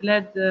تعيش في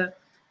بلاد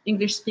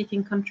English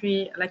speaking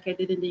country like I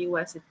did in the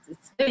US,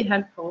 it's very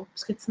helpful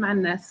باسكو تسمع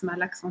الناس، تسمع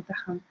l'accent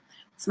تاعهم،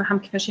 تسمعهم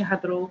كيفاش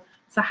يهضروا،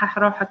 تصحح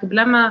روحك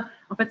بلا ما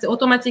en fait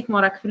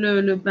اوتوماتيكمون راك في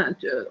لو بان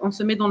on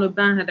se met dans le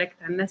bain هذاك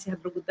تاع الناس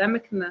يهضروا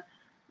قدامك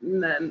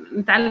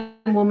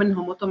نتعلموا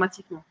منهم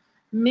اوتوماتيكمون.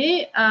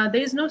 Mais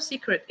there is no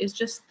secret. It's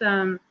just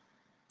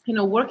you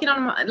know, working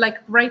on my, like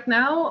right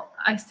now,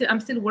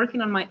 I'm still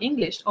working on my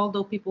English.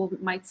 Although people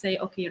might say,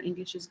 okay, your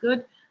English is good,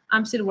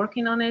 I'm still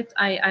working on it.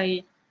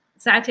 I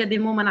ساعات يا دي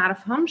مو ما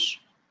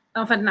نعرفهمش،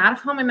 enfin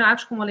نعرفهم ما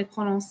نعرفش comment les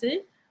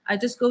prononcer. I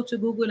just go to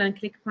Google and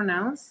click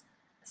pronounce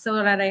so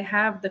that I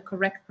have the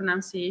correct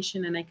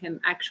pronunciation and I can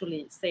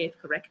actually say it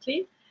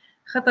correctly.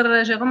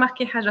 خاطر j'ai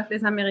remarqué حاجة في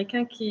les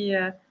Américains qui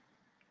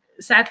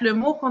ساعات le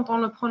mot quand on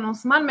le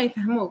prononce mal ما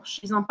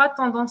يفهموش. Ils n'ont pas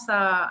tendance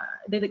à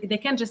they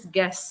can't just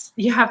guess.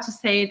 You have to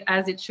say it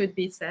as it should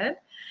be said.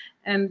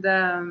 And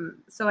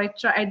so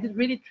I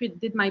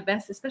did my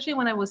best, especially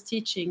when I was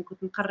teaching.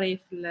 كنت نقري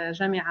في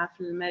الجامعة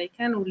في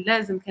الأمريكان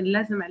ولازم كان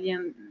لازم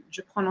عليا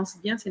je prononce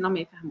bien sinon ما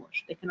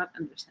يفهموش. They cannot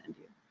understand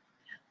you.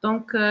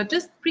 Donc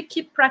just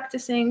keep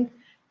practicing.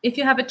 If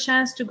you have a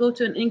chance to go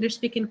to an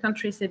English-speaking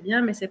country, c'est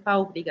bien, mais c'est pas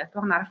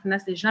obligatoire. نعرف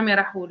الناس اللي jamais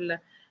راحوا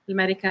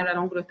l'Américain ou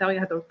l'Angleterre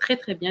يهضروا très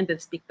très bien. They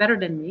speak better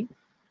than me.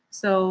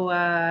 So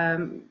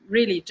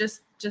really,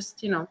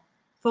 just you know,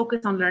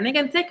 focus on learning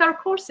and take our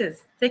courses.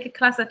 Take a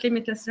class at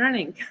Limitless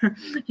Learning.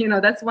 You know,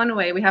 that's one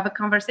way. We have a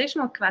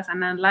conversational class and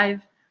then live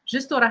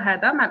juste ورا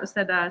هذا مع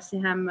الأستاذة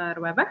سهام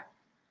روابح.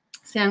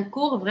 C'est un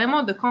cours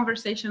vraiment de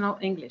conversational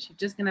English. You're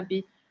just gonna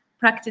be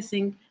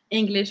practicing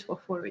English for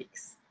 4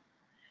 weeks.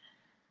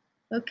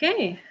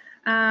 Okay,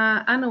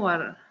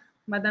 Anwar,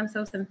 Madame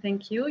Sausan,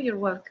 thank you. You're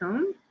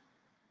welcome.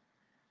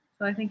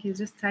 So I think he's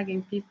just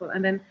tagging people.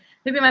 And then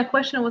maybe my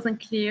question wasn't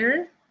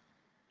clear,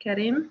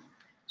 Karim.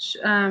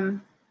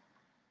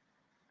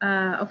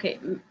 Okay,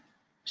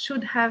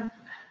 should have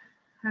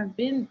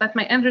been, but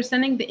my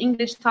understanding the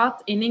English taught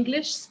in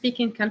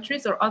English-speaking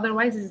countries or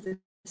otherwise is the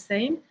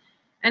same.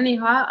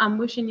 Anyhow, I'm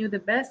wishing you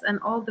the best and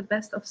all the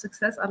best of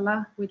success, Allah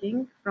willing,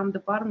 from the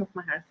bottom of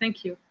my heart. Thank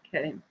you,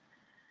 Karim.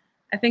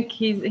 I think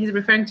he's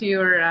referring to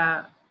your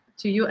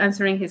to you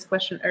answering his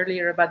question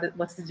earlier about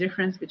what's the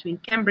difference between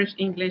Cambridge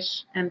English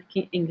and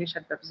English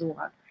at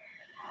Babzoura.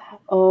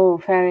 Oh,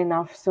 fair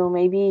enough. So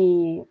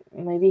maybe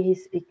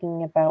he's speaking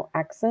about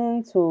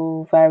accents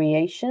or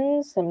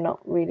variations. I'm not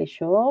really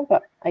sure,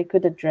 but I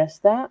could address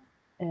that.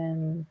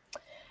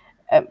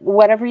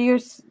 Whatever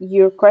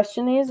your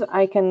question is,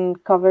 I can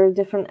cover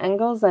different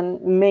angles and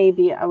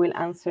maybe I will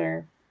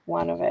answer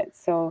one of it.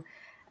 So,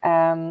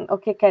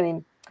 okay,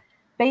 Karim.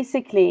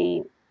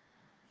 Basically,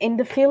 in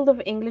the field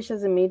of English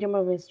as a medium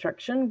of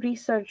instruction,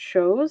 research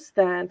shows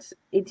that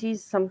it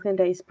is something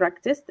that is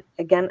practiced,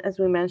 again, as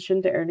we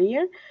mentioned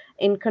earlier,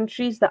 in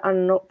countries that are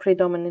not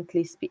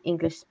predominantly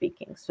English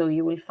speaking. So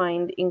you will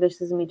find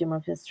English as a medium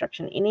of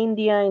instruction in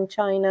India, in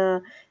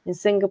China, in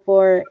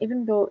Singapore,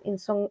 even though in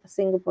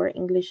Singapore,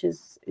 English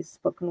is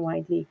spoken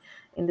widely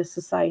in the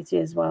society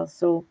as well.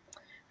 So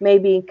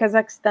maybe in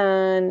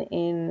Kazakhstan,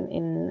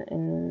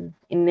 in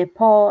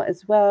Nepal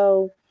as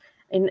well,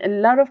 in a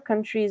lot of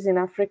countries in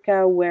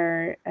Africa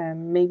where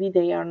maybe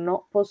they are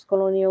not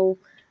post-colonial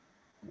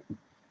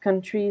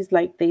countries,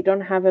 like they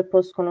don't have a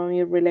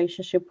post-colonial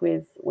relationship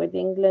with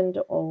England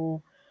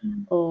or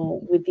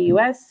with the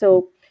US.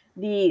 So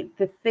the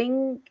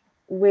thing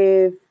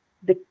with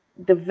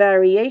the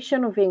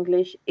variation of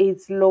English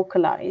is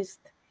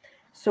localized.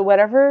 So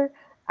whatever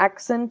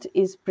accent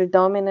is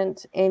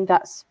predominant in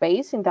that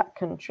space, in that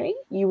country,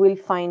 you will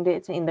find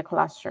it in the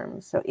classroom.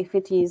 So if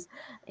it is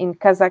in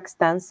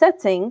Kazakhstan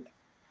setting,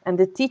 and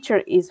the teacher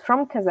is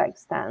from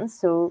Kazakhstan,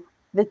 so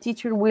the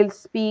teacher will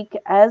speak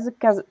as a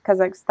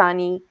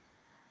Kazakhstani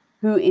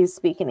who is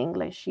speaking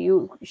English.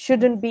 You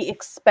shouldn't be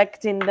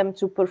expecting them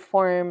to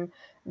perform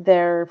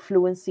their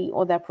fluency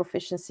or their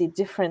proficiency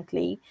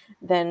differently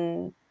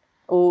than,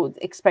 or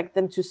expect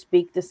them to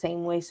speak the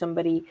same way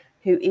somebody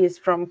who is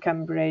from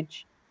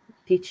Cambridge,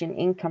 teaching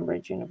in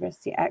Cambridge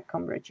University, at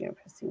Cambridge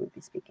University, would be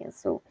speaking.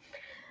 So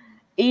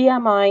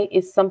EMI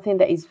is something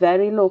that is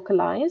very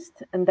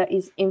localized and that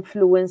is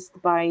influenced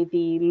by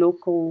the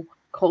local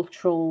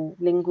cultural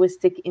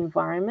linguistic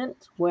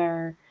environment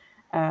where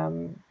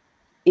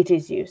it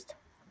is used.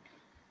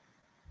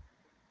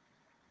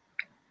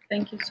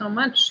 Thank you so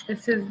much.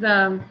 This is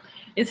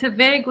it's a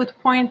very good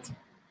point.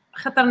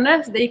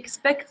 They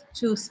expect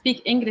to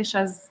speak English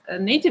as a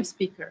native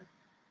speaker.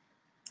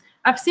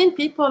 I've seen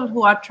people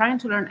who are trying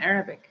to learn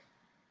Arabic.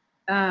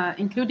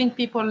 Including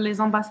people, les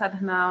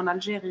ambassades now in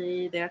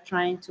Algeria, they are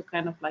trying to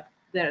kind of like,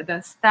 the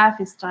staff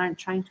is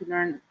trying to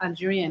learn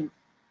Algerian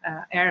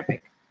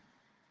Arabic.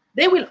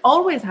 They will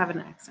always have an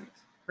accent,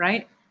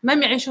 right?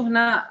 même يعيشوا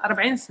هنا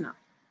 40 سنة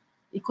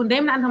يكون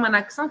دايما عندهم un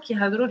accent كي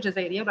يهضروا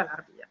الجزائرية ولا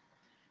العربية.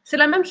 C'est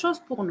la même chose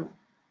pour nous.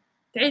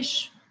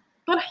 تعيش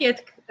طول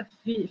حياتك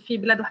في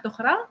بلاد واحدة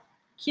أخرى،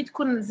 كي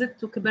تكون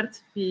زدت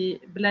وكبرت في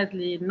بلاد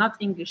اللي not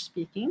English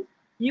speaking,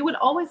 you will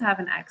always have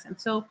an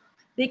accent. So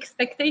the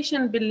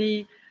expectation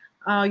باللي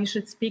you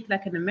should speak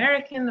like an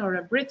American or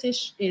a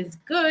British is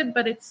good,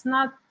 but it's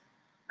not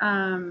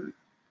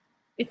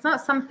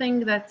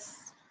something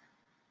that's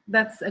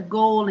a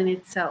goal in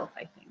itself.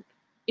 I think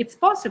it's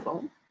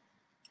possible,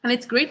 and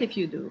it's great if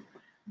you do,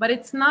 but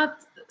it's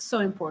not so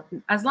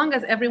important. As long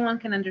as everyone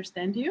can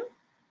understand you,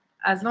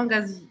 as long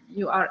as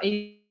you are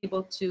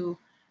able to,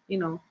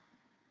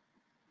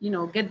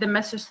 get the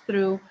message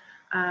through,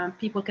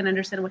 people can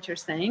understand what you're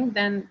saying,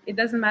 then it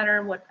doesn't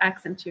matter what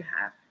accent you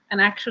have. And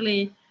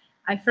actually,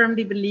 I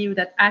firmly believe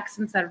that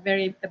accents are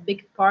a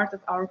big part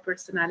of our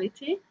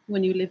personality.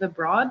 When you live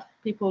abroad,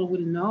 people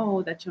will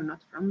know that you're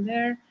not from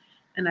there,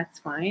 and that's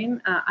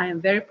fine. I am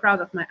very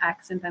proud of my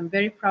accent. I'm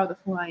very proud of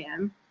who I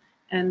am.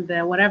 And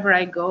wherever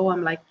I go,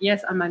 I'm like,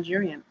 yes, I'm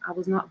Algerian. I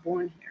was not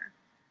born here.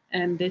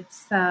 And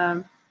it's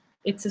a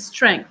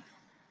strength.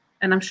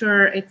 And I'm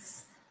sure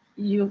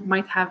you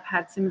might have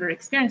had similar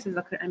experiences,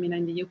 Dr. Amina,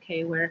 in the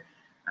UK, where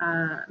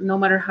no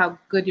matter how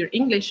good your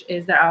English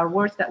is, there are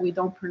words that we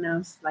don't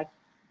pronounce like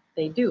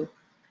they do.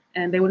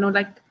 And they will know,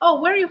 like, oh,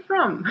 where are you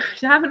from?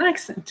 You have an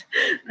accent,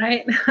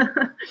 right?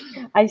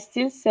 I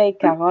still say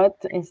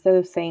carotte instead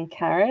of saying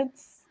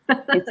carrots.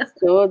 It's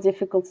so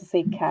difficult to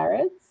say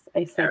carrots.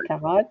 I say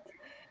carotte.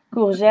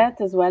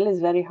 Courgette as well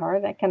is very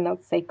hard. I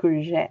cannot say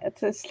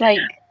courgette. It's like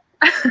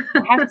I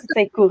have to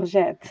say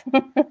courgette.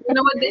 You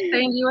know what they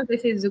say in the US? They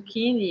say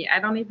zucchini. I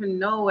don't even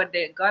know where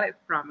they got it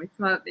from. It's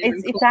not even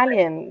It's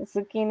Italian.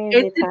 Zucchini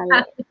is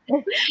Italian.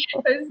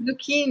 It's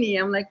zucchini.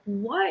 I'm like,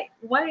 why?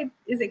 Why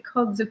is it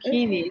called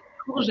zucchini?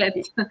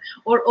 Courgette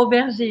or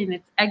aubergine.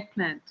 It's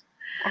eggplant.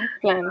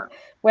 Eggplant.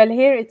 Well,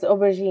 here it's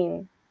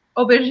aubergine.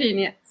 Aubergine,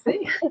 yeah.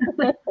 See?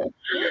 But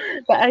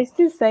I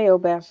still say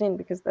aubergine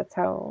because that's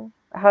how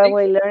I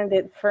learned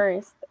it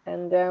first.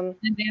 And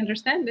they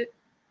understand it.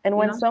 And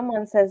when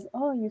someone says,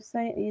 "Oh, you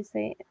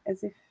say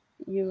as if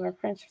you are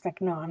French," it's like,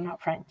 "No, I'm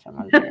not French. I'm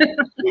Algerian."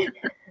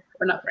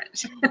 We're not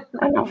French.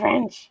 I'm not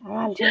French. I'm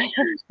Algerian.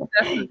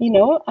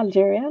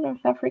 Algeria,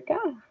 North Africa.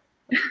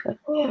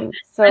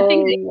 So I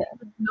think they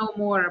know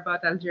more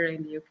about Algeria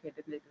in the UK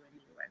than they do in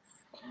the US.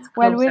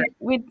 Well,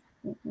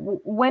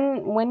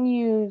 when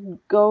you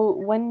go,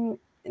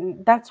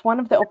 that's one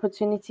of the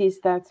opportunities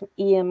that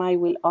EMI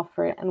will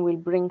offer and will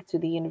bring to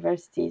the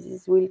universities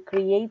is will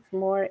create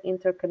more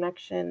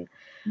interconnection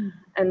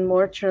and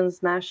more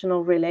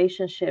transnational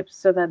relationships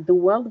so that the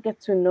world get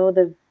to know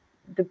the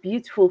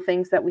beautiful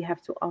things that we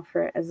have to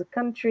offer as a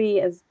country,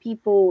 as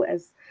people,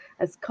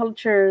 as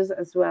cultures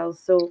as well.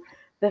 So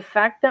the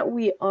fact that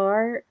we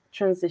are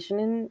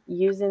transitioning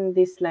using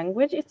this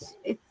language, it's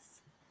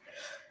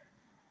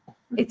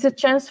a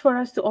chance for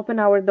us to open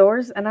our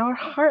doors and our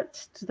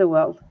hearts to the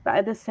world. But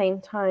at the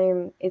same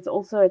time, it's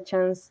also a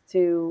chance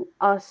to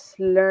us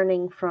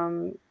learning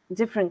from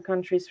different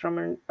countries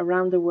from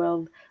around the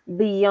world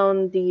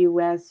beyond the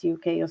US,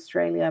 UK,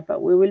 Australia.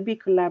 But we will be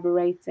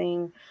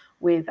collaborating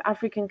with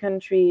African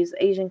countries,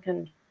 Asian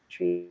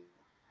countries,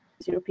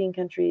 European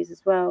countries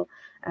as well,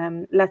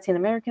 Latin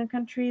American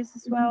countries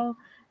as well.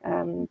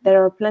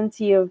 There are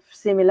plenty of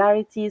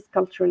similarities,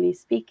 culturally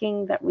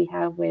speaking, that we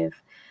have with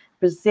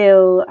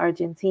Brazil,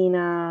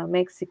 Argentina,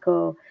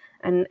 Mexico,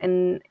 and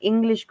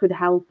English could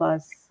help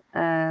us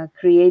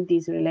create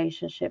these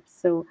relationships.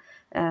 So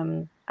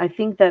I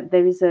think that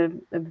there is a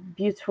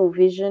beautiful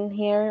vision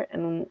here,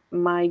 and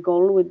my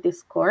goal with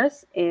this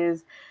course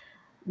is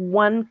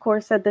one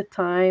course at a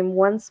time,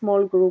 one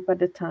small group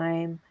at a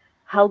time,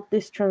 help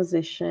this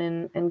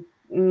transition and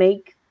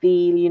make the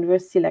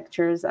university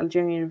lecturers,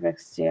 Algerian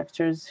university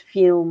lecturers,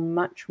 feel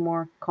much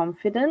more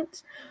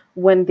confident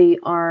when they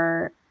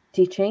are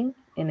teaching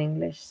in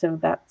English. So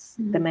that's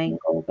the main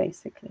goal,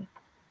 basically.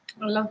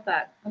 I love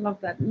that. I love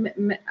that.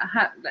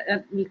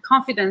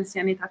 Confidence,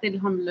 يعني تعطي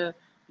لهم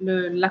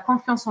la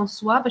confiance en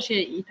soi باش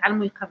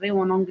يتعلموا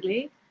يقرأوا en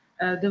anglais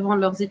devant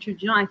leurs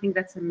étudiants. I think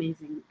that's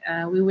amazing.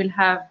 We will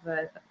have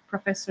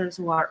professors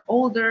who are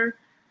older.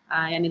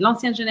 يعني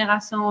l'ancienne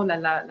génération,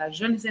 la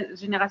jeune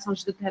génération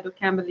جدد هذو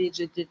كامل اللي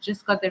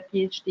just got their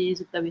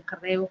PhDs وبداوا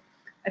يقرأوا.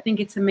 I think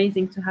it's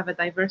amazing to have a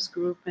diverse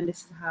group, and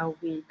this is how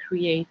we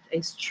create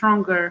a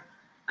stronger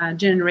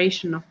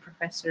generation of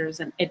professors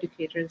and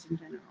educators in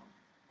general.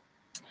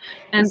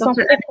 And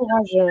Dr.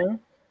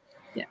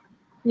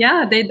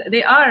 Yeah,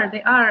 they are,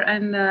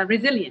 and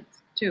resilient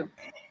too.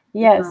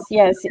 Yes.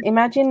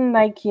 Imagine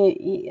like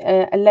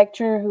a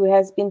lecturer who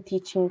has been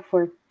teaching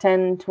for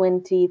 10,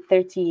 20,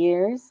 30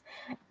 years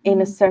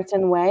in a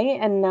certain way,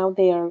 and now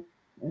they are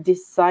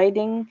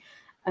deciding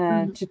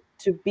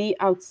to be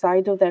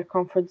outside of their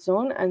comfort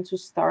zone and to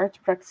start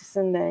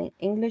practicing the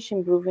English,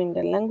 improving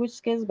their language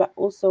skills, but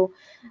also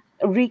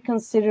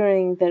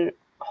reconsidering their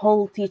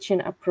whole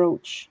teaching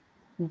approach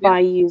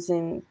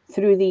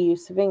through the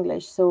use of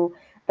English. So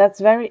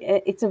that's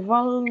it's a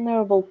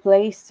vulnerable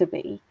place to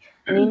be,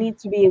 and you need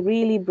to be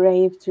really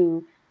brave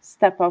to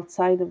step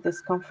outside of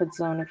this comfort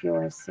zone of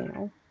yours,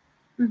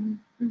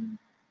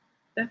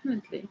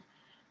 Definitely.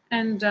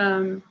 And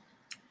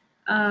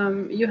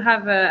you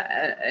have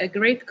a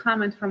great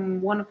comment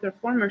from one of your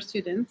former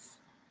students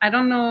I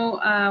don't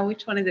know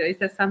which one is it.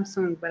 It's a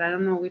Samsung, but I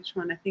don't know which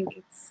one. I think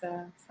it's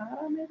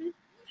Sarah, maybe.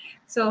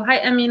 So hi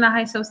Amina,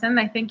 hi Sosan.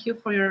 I thank you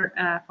for your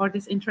for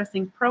this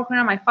interesting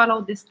program. I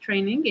followed this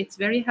training. It's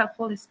very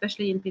helpful,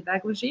 especially in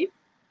pedagogy.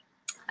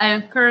 I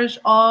encourage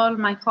all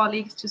my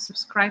colleagues to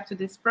subscribe to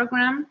this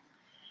program.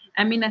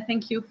 Amina,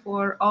 thank you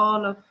for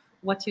all of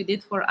what you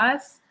did for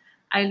us.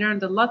 I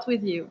learned a lot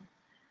with you.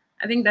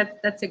 I think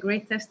that's a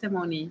great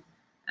testimony,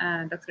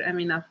 Dr.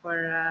 Amina,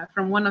 for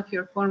from one of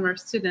your former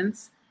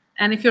students.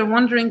 And if you're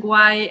wondering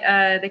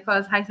why they call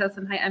us hi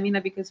Sosan, hi Amina,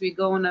 because we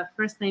go on a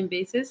first name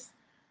basis.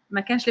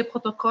 ما كانش لي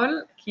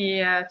بروتوكول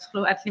كي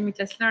تدخلوا at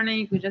limitless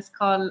learning. We just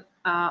call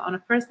on a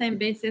first name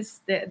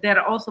basis.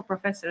 They're also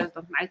professors.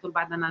 Donc نعيطوا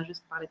لبعضنا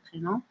just par les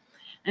prénoms.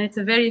 And it's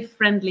a very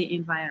friendly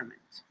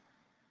environment.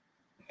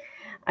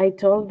 I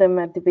told them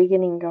at the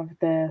beginning of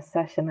the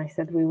session, I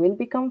said, we will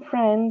become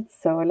friends,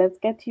 so let's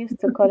get used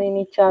to calling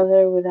each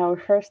other with our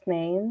first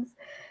names.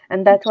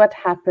 And that's what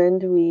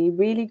happened. We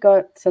really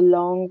got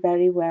along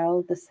very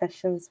well. The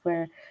sessions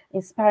were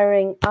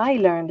inspiring. I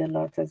learned a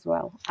lot as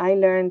well. I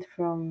learned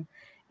from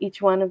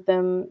each one of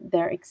them,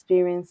 their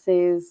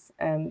experiences,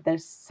 their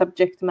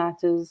subject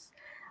matters.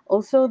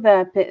 Also,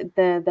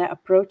 the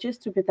approaches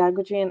to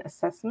pedagogy and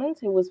assessment,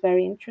 it was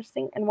very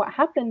interesting. And what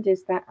happened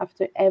is that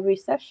after every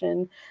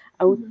session,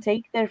 I would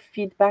take their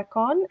feedback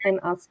on and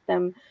ask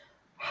them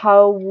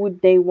how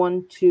would they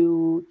want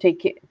to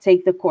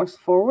take the course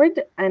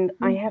forward. And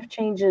I have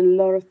changed a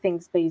lot of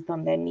things based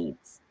on their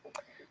needs.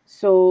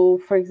 So,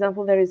 for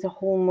example, there is a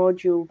whole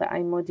module that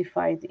I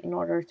modified in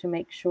order to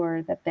make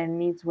sure that their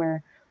needs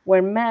were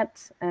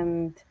met,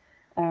 and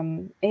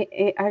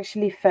it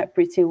actually fit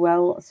pretty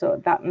well.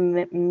 So that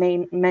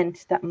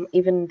meant that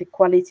even the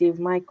quality of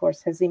my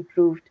course has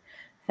improved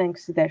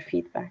thanks to their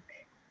feedback.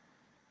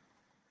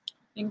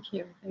 Thank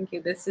you.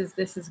 This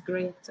is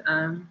great.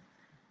 And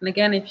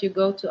again, if you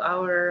go to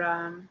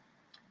our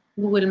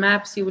Google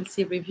Maps, you will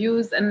see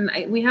reviews. And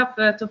we have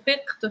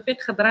Tawfiq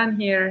Khadran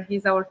here.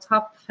 He's our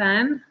top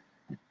fan.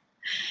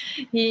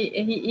 He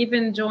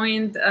even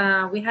joined.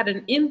 We had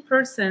an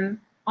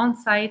in-person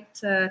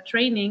on-site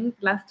training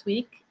last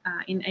week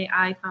in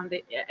AI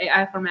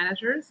for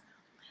managers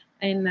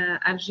in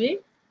Algeria,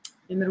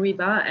 in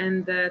Ruiba,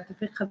 and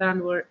Tawfiq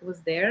Khadran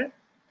was there.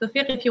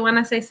 Tawfiq, if you want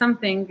to say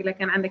something, إذا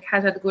كان عندك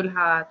حاجة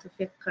تقولها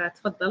توفيق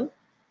تفضل.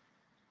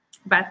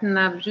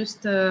 بعتنا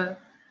just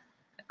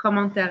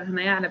commentaire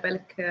هنا على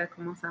بالك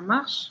comment ça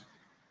marche.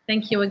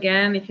 Thank you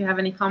again. If you have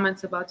any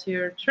comments about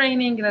your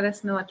training, let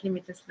us know at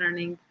Limitless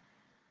Learning.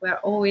 We're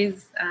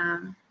always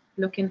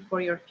looking for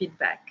your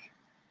feedback.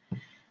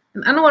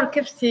 And Anwar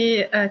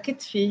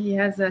Kitfi, he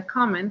has a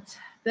comment.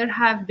 There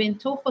have been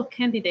TOEFL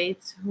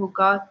candidates who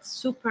got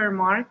super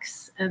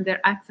marks and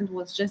their accent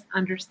was just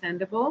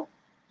understandable.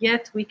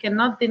 Yet we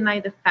cannot deny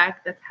the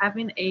fact that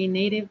having a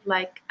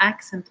native-like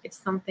accent is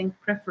something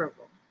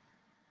preferable.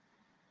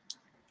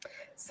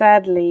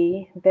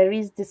 Sadly, there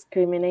is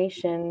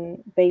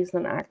discrimination based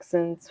on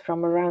accents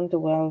from around the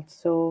world.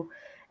 So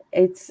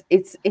it's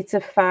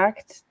a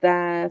fact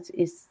that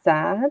is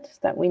sad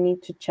that we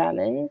need to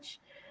challenge,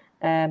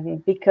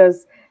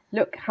 because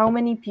look, how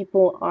many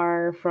people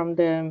are from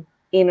the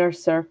inner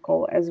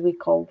circle, as we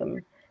call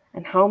them,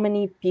 and how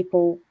many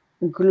people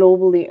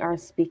globally are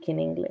speaking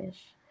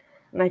English.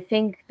 And I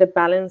think the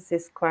balance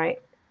is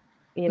quite,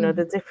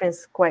 the difference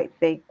is quite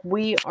big.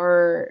 We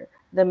are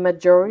the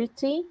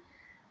majority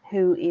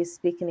who is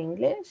speaking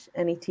English,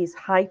 and it is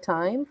high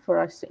time for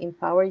us to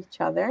empower each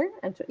other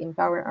and to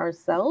empower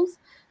ourselves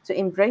to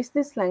embrace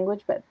this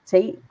language, but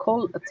take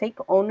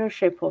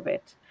ownership of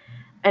it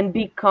and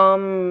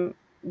become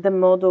the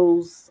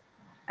models,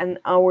 and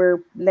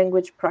our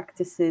language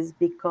practices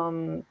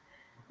become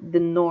the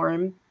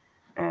norm.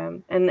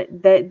 And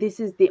this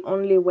is the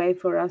only way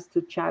for us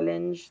to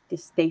challenge the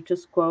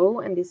status quo,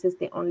 and this is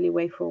the only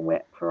way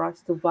for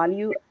us to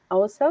value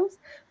ourselves,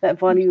 but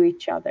value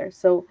each other.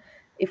 So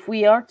if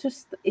we are to,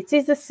 it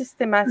is a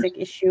systematic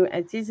issue,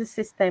 it is a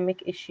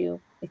systemic issue,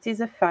 it is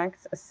a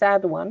fact, a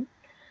sad one.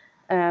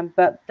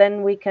 But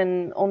then we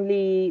can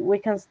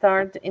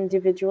start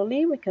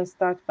individually. We can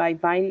start by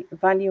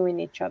valuing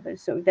each other.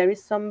 So if there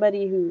is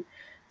somebody who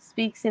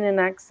speaks in an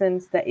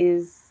accent that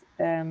is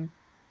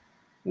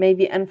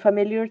maybe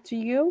unfamiliar to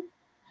you,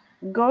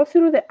 go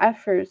through the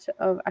effort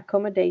of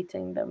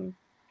accommodating them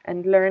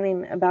and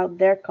learning about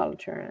their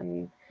culture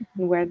and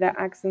where their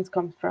accents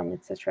come from,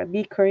 etc.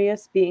 Be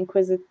curious, be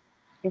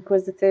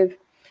inquisitive,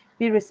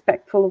 be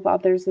respectful of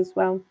others as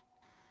well.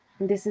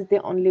 And this is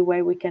the only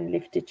way we can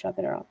lift each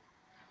other up.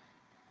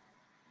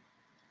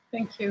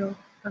 Thank you,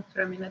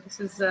 Dr. Amina. This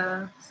is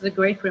a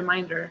great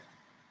reminder,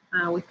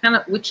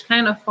 which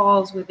kind of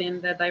falls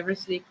within the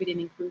diversity, equity,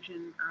 and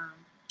inclusion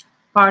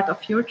part of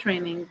your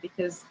training,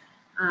 because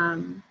I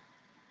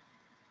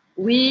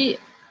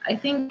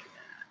think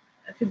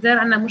في الجزائر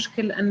عندنا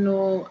مشكل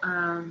إنه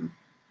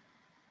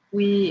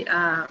we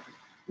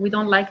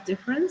don't like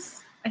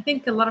difference. I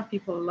think a lot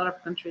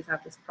of countries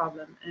have this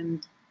problem,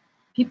 and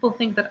people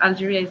think that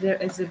Algeria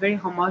is a very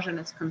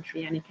homogeneous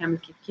country, يعني كامل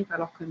كيف كيف,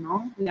 alors que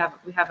non.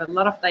 We have a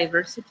lot of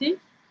diversity,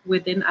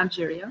 within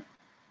Algeria.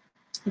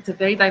 It's a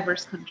very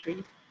diverse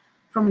country,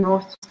 from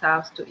north to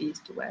south to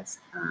east to west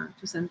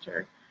to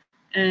center.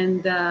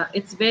 And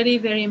it's very,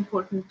 very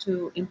important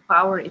to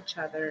empower each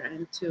other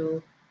and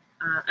to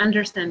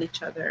understand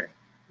each other,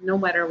 no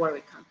matter where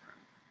we come from.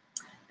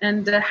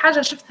 And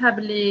حاجة شفتها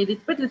اللي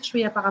تبدلت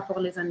شوية بارابور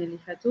لي زاني اللي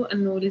فاتوا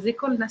انه لي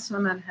زيكول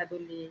ناسيونال هادو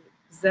اللي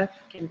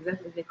كاين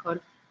بزاف لي زيكول،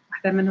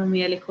 واحدة منهم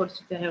هي ليكول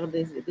سوبيريور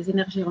دي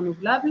انرجي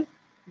رينوفلابل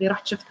اللي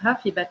رحت شفتها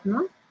في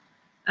باتنا.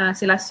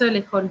 سي لا سول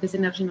ايكول دي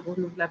انرجي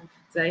رينوفلابل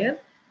في الجزائر.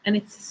 And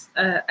it's,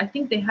 I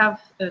think they have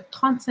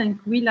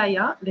 35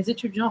 wilaya, les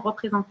étudiants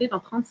représentés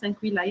dans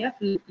 35 wilaya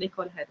في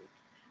l'école هذه.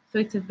 So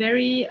it's a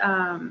very,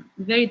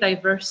 very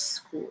diverse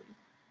school.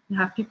 You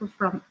have people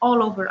from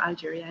all over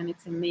Algeria, and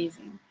it's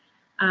amazing.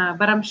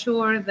 But I'm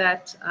sure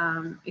that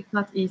it's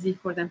not easy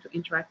for them to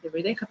interact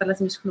every day. خاطر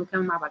لازم يسكنوا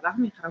كامل مع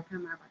بعضهم، يقراوا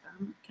كامل مع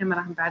بعضهم، كامل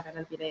راهم بعاد على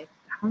البداية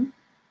بتاعهم.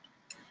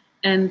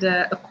 And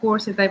of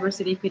course, the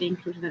diversity, equity,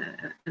 inclusion,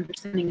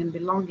 understanding, and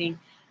belonging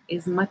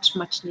is much,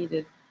 much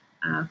needed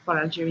for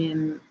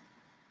Algerian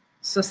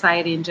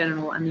society in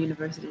general and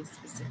universities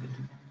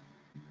specifically.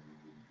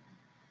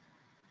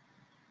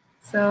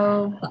 So,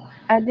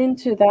 adding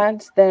to that,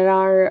 there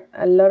are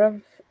a lot of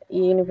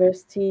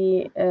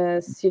university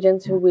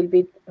students who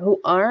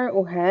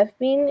have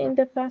been in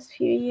the past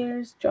few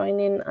years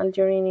joining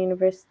Algerian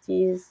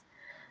universities,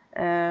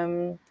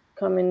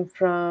 coming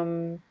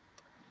from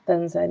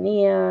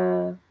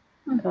Tanzania,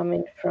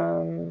 coming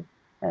from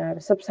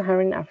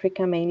sub-Saharan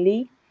Africa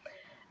mainly,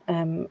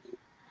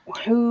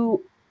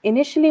 who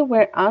initially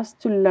were asked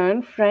to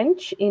learn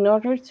French in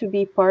order to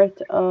be part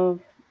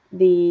of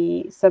the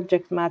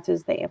subject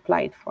matters they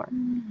applied for.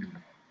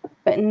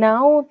 But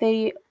now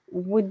they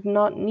would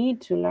not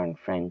need to learn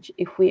French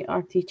if we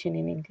are teaching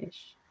in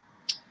English.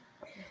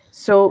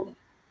 So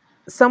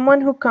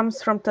someone who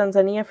comes from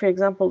Tanzania, for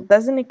example,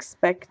 doesn't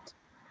expect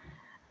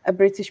a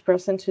British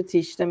person to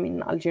teach them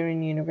in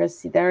Algerian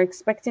university. They're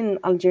expecting an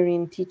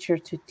Algerian teacher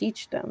to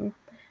teach them.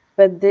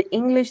 But the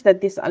English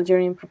that this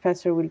Algerian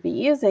professor will be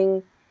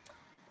using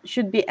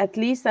should be at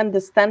least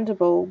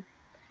understandable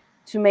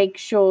to make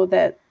sure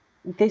that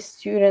this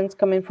student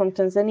coming from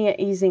Tanzania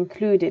is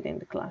included in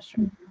the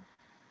classroom.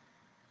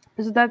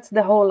 So that's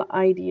the whole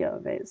idea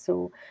of it.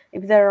 So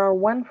if there are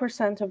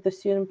 1% of the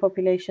student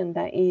population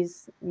that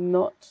is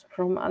not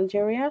from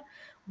Algeria,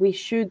 we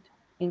should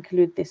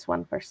include this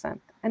 1%.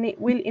 And it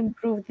will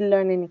improve the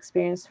learning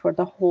experience for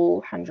the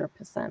whole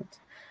 100%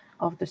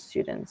 of the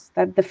students.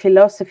 That the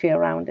philosophy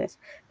around it.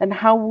 And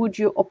how would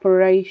you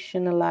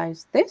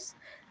operationalize this?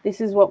 This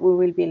is what we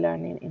will be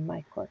learning in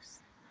my course.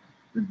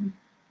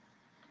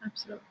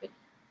 Absolutely,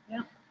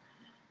 yeah.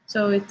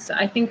 So it's,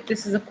 I think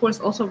this is, of course,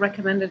 also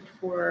recommended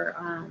for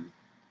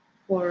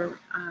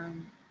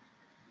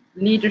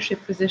leadership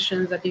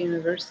positions at the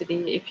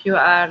university. If you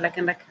are like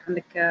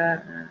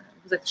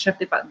vous êtes chef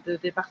de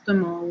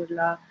département ou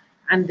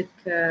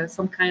عندك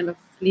some kind of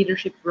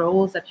leadership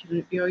roles at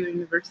your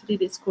university,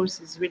 this course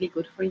is really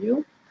good for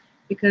you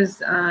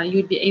because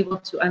you'd be able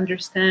to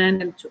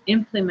understand and to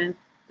implement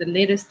the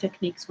latest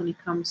techniques when it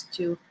comes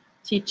to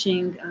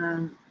teaching,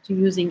 to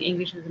using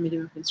English as a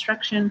medium of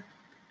instruction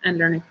and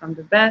learning from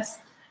the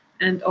best,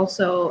 and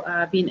also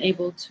being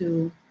able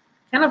to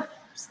kind of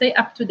stay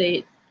up to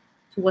date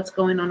to what's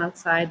going on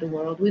outside the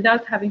world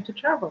without having to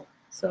travel.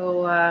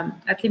 So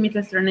at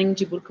Limitless Learning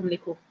نجيبوا لكم لي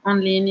كور اون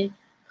لين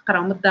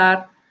تقراو من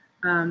الدار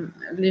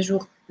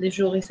لي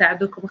جور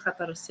يساعدوكم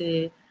خاطر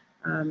سي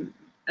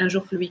un jour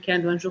في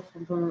الويكاند وان جور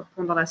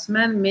pendant la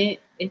semaine, mais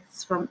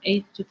it's from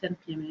 8 to 10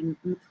 p.m. يعني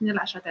من 8 ل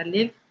 10 تاع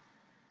الليل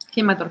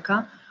كيما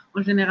دركا.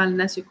 en général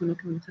الناس يكونوا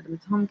كملوا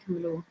خدمتهم،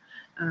 كملوا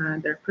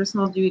their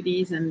personal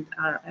duties and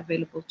are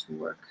available to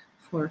work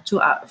for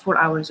 4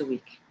 hours a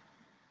week.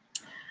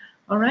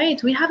 All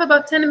right, we have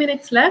about 10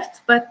 minutes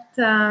left, but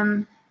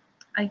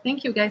I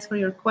thank you guys for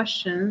your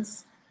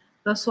questions.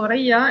 So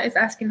Soraya is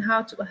asking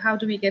how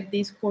do we get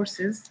these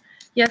courses?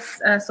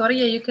 Yes,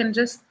 Soraya, you can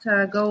just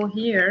go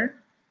here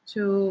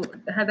to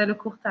هذا le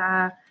cours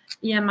تاع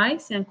EMI,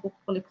 c'est un cours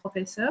pour les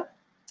professeurs.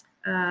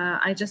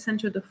 I just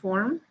sent you the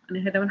form. أنا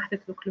هذا وين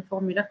حطيت لك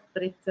الفورمولا،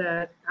 تقدري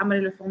تعملي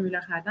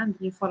الفورمولا هذا and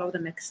you follow the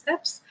next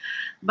steps.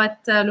 But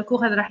le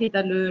cours هذا راح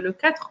يبدا le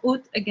 4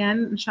 août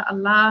again إن شاء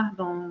الله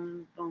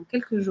dans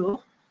quelques jours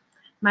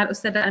مع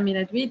الأستاذة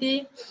أمينة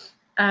دويدي.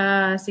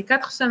 C'est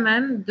 4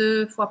 semaines,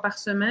 2 fois par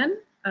semaine,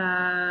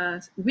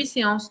 8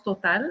 séances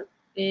totales.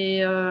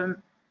 Et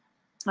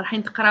راح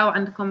تقراو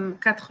عندكم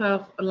 4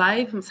 heures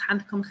live، مسح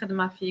عندكم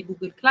خدمة في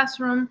Google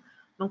Classroom.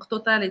 Donc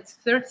total it's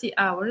 30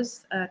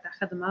 hours تاع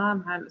خدمة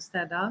مع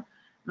الأستاذة.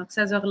 Donc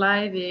 16 heures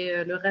live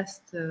et le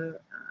reste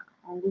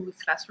en Google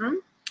Classroom.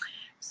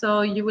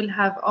 So you will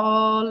have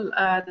all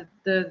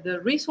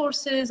the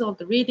resources, all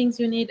the readings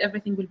you need.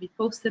 Everything will be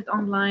posted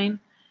online.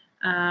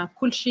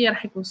 كل شيء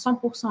راح يكون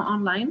 100%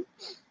 online.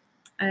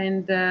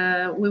 And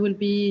we will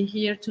be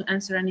here to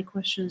answer any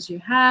questions you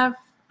have.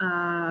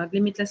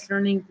 Limitless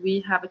Learning,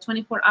 we have a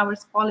 24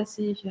 hours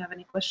policy. If you have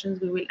any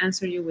questions, we will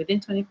answer you within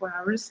 24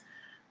 hours.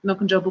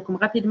 Donc نجاوبكم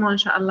rapidement إن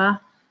شاء الله.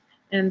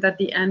 and at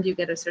the end you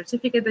get a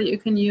certificate that you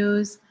can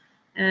use.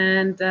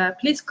 And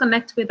please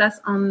connect with us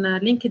on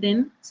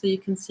LinkedIn so you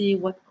can see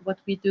what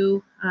we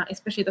do,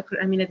 especially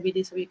Dr. Amina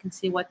Douidi, so you can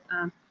see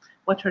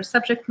what her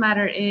subject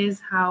matter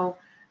is, how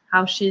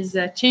she's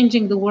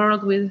changing the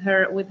world with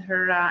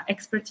her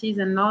expertise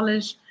and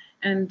knowledge,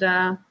 and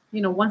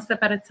you know, one step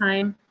at a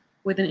time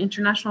with an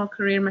international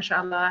career,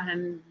 mashallah.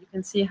 And you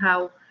can see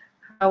how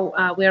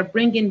we are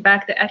bringing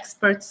back the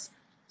experts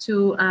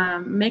to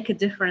make a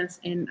difference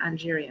in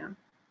Algeria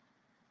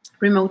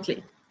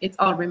remotely. It's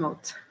all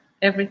remote.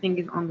 Everything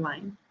is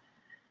online.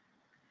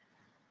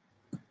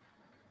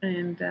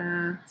 And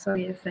so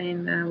you're saying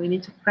we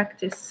need to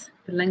practice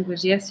the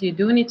language. Yes, you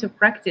do need to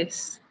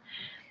practice.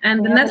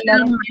 And the next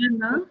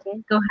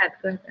go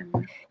ahead,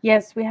 Emma.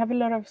 Yes, we have a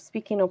lot of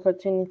speaking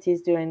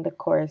opportunities during the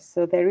course.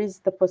 So there is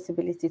the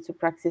possibility to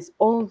practice,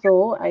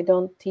 although I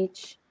don't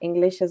teach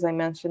English, as I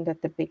mentioned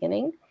at the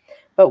beginning,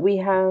 but we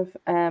have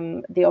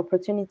the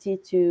opportunity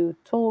to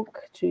talk,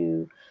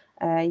 to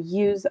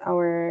use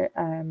our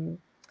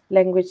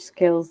language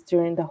skills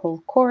during the whole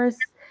course,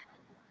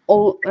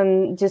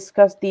 and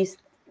discuss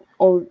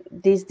all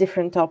these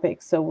different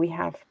topics. So we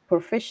have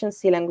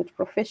proficiency, language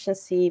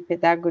proficiency,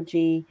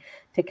 pedagogy,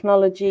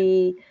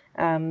 technology,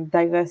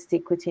 diversity,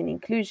 equity, and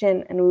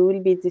inclusion, and we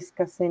will be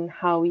discussing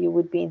how you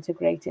would be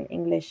integrating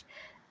English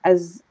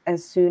as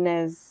soon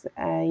as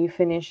you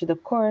finish the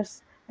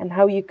course, and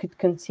how you could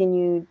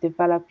continue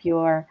develop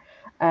your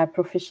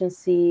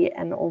proficiency,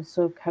 and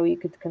also how you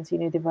could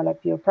continue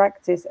develop your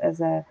practice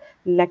as a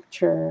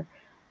lecturer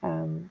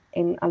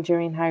in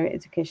Algerian higher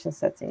education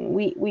setting.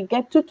 We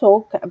get to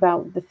talk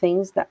about the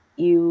things that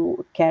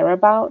you care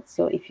about.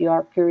 So if you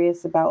are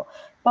curious about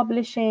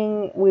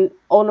publishing,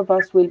 all of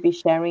us will be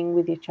sharing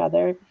with each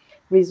other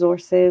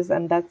resources,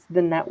 and that's the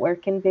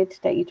networking bit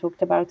that you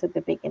talked about at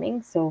the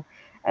beginning. So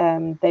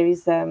there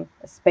is a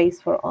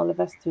space for all of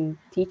us to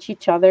teach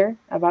each other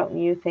about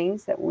new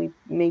things that we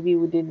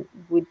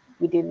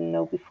didn't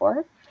know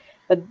before.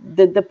 But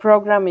the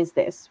program is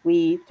this.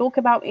 We talk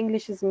about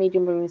English as a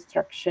medium of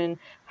instruction,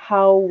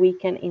 how we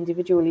can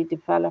individually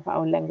develop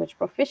our language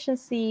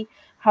proficiency,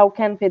 how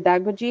can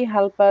pedagogy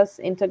help us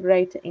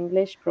integrate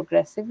English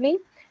progressively,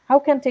 how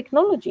can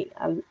technology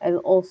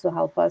also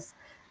help us,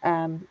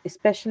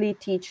 especially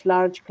teach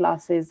large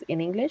classes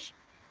in English.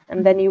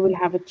 And then you will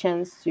have a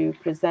chance to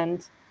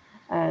present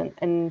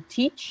and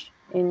teach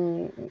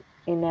in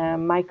a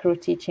micro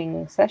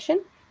teaching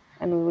session.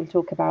 And we will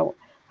talk about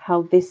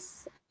how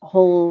this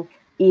whole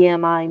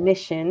EMI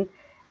mission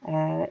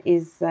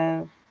is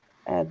the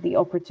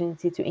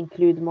opportunity to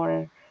include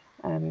more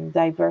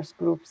diverse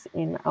groups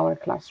in our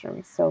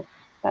classrooms. So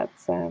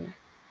that's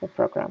the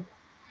program.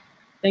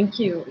 Thank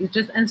you. You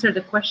just answered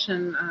the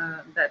question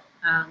that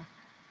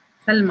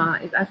Selma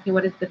is asking,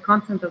 what is the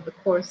content of the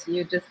course?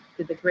 You just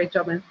did a great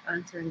job in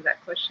answering that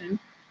question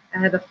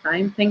ahead of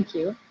time. Thank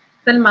you.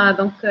 سلمى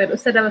دونك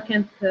الأستاذة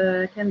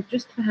كانت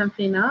جست تفهم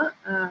فينا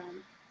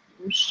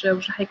وش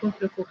راح يكون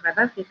في الكور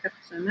هذا في 4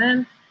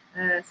 سيمين.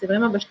 سي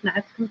فريمون باش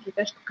تنعتكم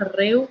كيفاش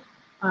تقريو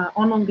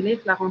اون انجلي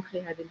في لا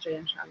رونتري هذه الجايه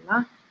ان شاء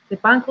الله. سي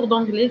با ان كور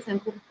دونجلي، سي ان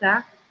كور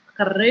تاع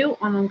تقريو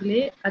اون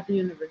انجلي ات ذا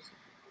يونيفرسيتي.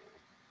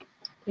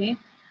 اوكي.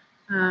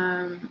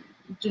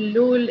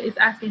 جلول is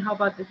asking how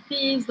about the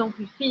fees. Donc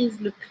le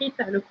fees, le prix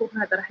تاع le cours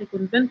هذا راح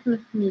يكون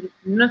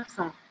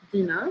 29,900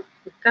 دينار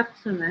pour 4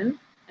 semaines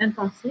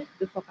intensif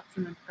 2 fois par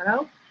semaine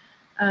تقراو.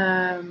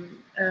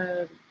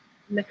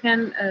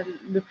 لكن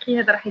لو بري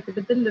هذا راح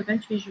يتبدل لو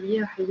 28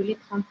 جويي راح يولي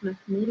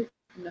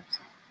 39,900.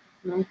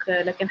 دونك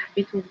لكن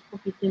حبيتوا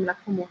بروفيتي من لا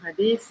برومو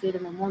هذه سي لو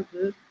مومون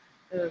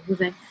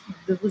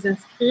de vous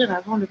inscrire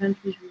avant le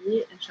 28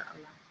 juillet ان شاء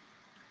الله.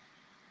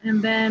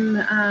 And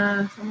then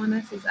someone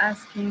else is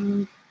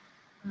asking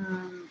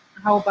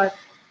how about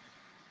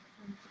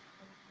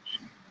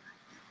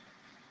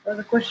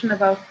the question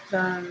about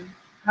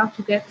how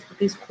to get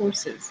these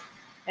courses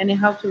and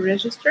how to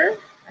register.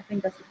 I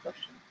think that's the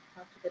question,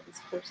 how to get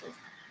these courses.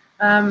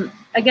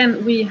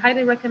 Again, we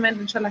highly recommend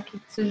إن شاء الله كي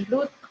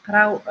تسجلوا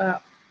تقراو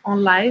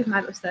on live مع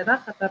الأستاذة،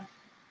 خاطر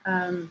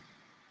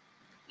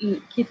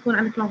كي تكون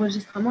عندك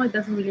l'enregistrement it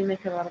doesn't really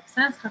make a lot of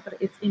sense خاطر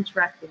it's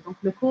interactive. Donc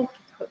le cours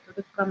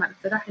كي تقرا مع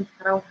الأستاذة حين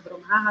تقراو تهضروا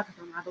معاها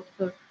تهضروا مع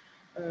d'autres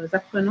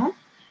apprenants.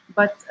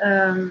 But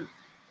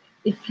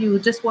if you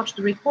just watch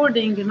the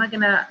recording, you're not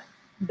gonna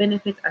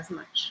benefit as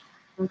much.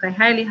 Donc I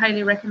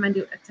highly recommend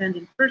you attend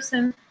in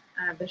person.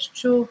 باش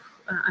تشوف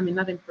I mean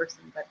not in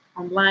person but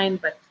online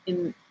but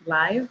in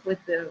live with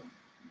the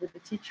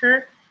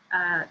teacher.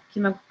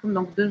 كيما قلت لكم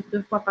donc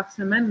deux fois par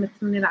semaine من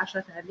 8 ل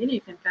 10 تاع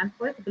الليل. You can plan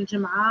for it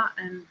بالجمعة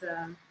and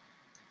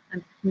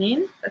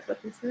اثنين. That's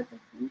what we said, I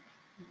think.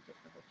 Let me just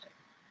double check.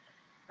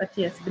 But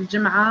yes,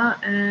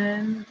 بالجمعة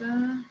and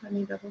let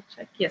me double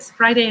check. Yes,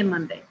 Friday and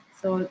Monday.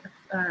 So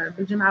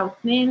بالجمعة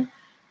واثنين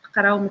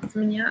تقراو من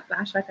 8 ل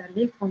 10 تاع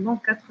الليل pendant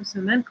 4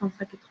 semaines. Comme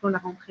ça كي تدخلوا la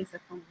rentrée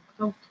septembre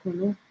octobre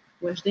تكونوا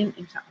واجدين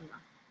إن شاء الله.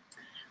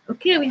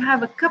 Okay, we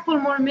have a couple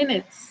more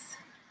minutes.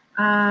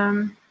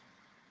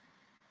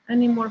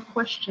 Any more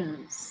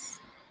questions?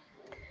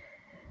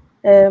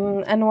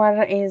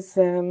 Anwar is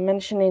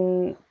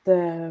mentioning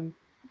the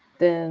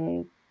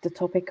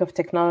topic of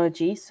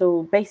technology.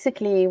 So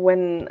basically,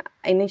 when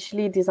I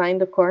initially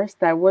designed the course,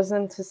 there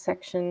wasn't a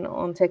section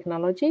on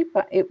technology,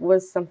 but it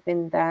was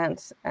something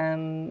that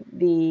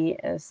the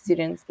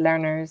students,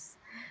 learners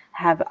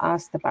have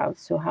asked about.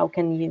 So how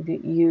can you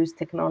use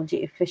technology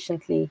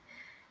efficiently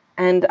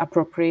and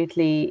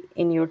appropriately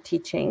in your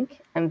teaching?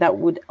 And that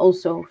would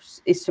also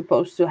is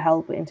supposed to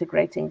help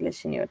integrate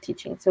English in your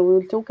teaching. So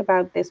we'll talk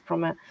about this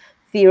from a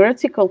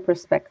theoretical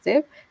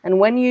perspective. And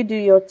when you do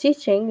your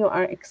teaching, you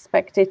are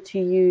expected to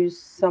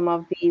use some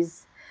of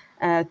these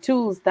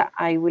tools that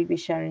I will be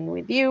sharing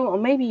with you, or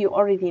maybe you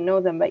already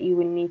know them, but you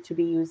will need to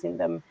be using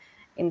them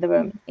in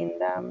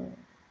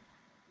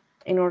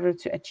order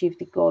to achieve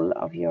the goal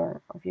of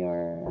your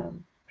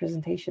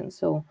presentation.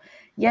 So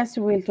yes,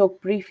 we'll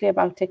talk briefly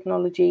about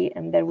technology,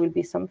 and there will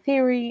be some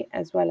theory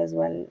as well as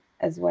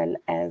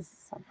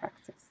some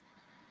practice.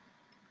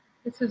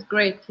 This is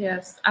great.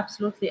 Yes,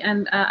 absolutely.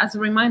 And as a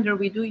reminder,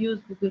 we do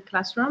use Google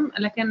Classroom.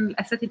 لكن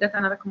الأساتذة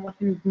أنا راكم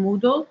working with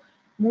Moodle.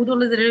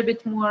 Moodle is a little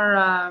bit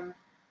more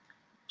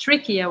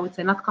tricky, I would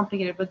say, not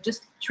complicated, but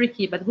just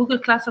tricky. But Google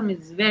Classroom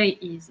is very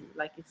easy.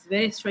 Like it's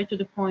very straight to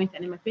the point,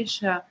 and ما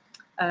فيش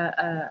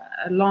a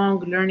long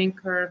learning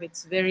curve.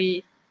 It's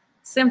very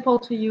simple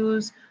to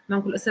use.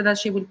 Donc الأستاذة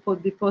she will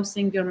be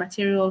posting your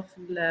material في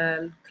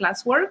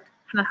الكلاس work.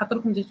 احنا نحط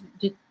لكم des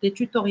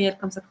tutoriels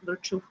comme ça تقدروا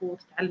تشوفوا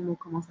وتتعلموا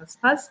comment ça se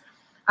passe.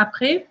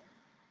 Après,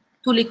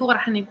 tous les cours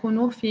راح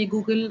يكونوا في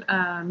Google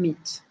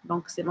Meet.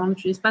 Donc on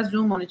n'utilise pas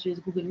Zoom, on utilise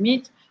Google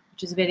Meet,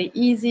 which is very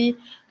easy.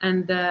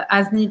 And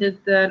as needed,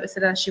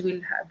 she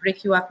will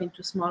break you up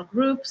into small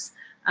groups.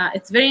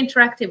 It's very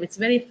interactive. It's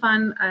very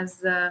fun, as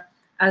the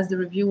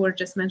reviewer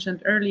just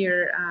mentioned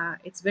earlier.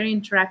 It's very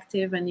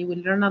interactive, and you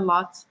will learn a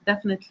lot.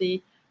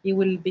 Definitely, you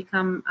will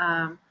become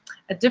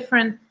a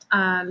different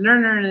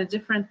learner and a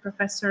different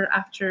professor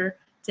after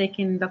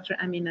taking Dr.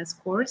 Amina's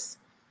course.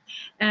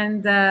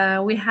 And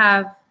we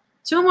have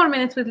 2 more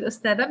minutes with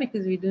Ustada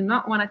because we do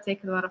not want to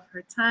take a lot of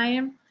her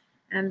time.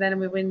 And then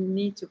we will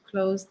need to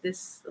close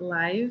this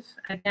live.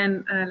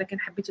 Again, لكن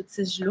حبيتوا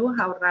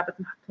تسجلوها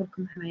والرابط نحطه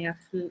لكم هنايا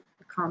في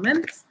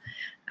comments.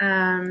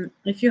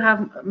 If you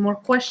have more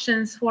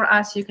questions for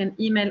us, you can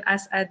email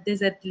us at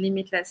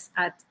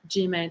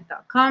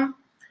dzlimitless@gmail.com.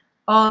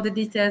 All the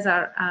details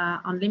are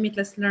on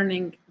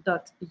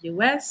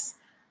limitlesslearning.us.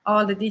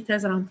 All the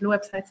details are on the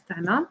website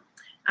تاعنا.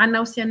 عندنا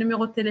aussi un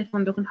numéro de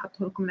téléphone donc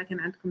نحطه لكم لكن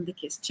عندكم des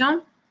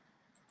questions.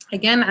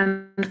 Again,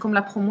 عندكم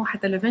la promo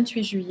حتى le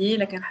 28 juillet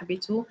لكن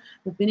حبيتوا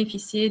vous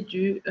bénéficier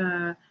de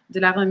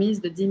la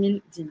remise de 10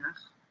 000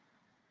 dinars.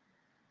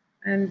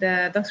 And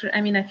Dr.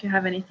 Amina, if you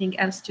have anything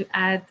else to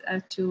add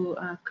to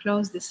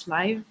close this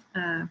live,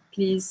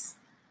 please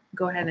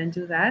go ahead and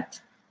do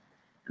that.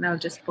 And I'll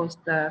just post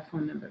the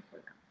phone number for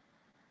them.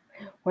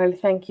 Well,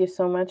 thank you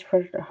so much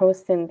for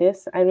hosting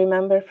this. I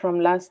remember from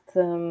last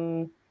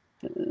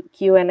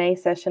Q&A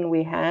session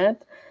we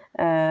had,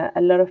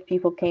 a lot of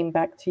people came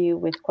back to you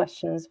with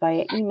questions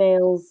via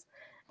emails.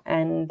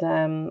 And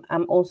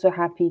I'm also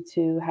happy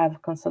to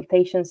have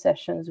consultation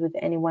sessions with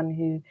anyone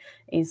who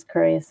is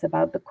curious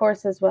about the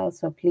course as well.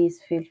 So please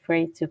feel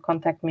free to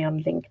contact me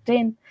on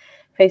LinkedIn.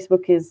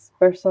 Facebook is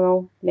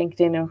personal,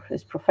 LinkedIn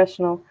is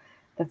professional.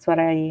 That's what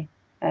I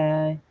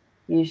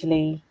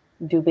usually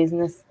do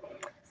business.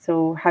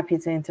 So happy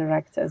to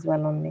interact as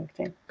well on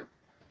LinkedIn.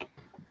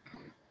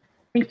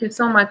 Thank you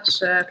so much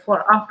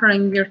for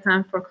offering your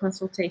time for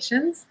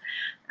consultations.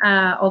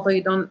 Although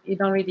you don't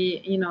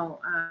really, you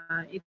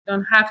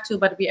don't have to,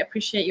 but we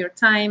appreciate your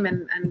time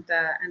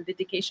and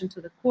dedication to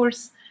the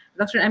course.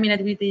 Dr. Amina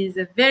Douidi is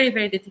a very,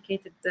 very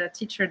dedicated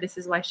teacher. This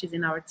is why she's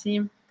in our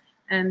team.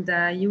 And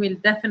you will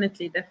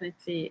definitely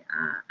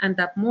end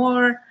up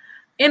more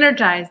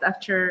energized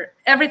after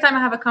every time I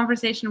have a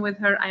conversation with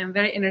her. I am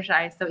very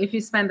energized. So if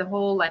you spend the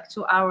whole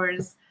 2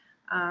 hours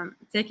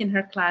taking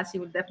her class,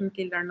 you will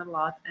definitely learn a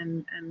lot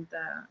and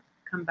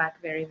come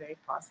back very, very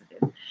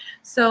positive.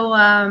 So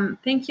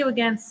thank you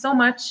again so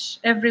much,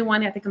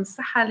 everyone. يعطيكم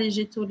الصحة اللي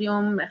جيتوا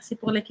اليوم. Merci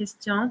pour les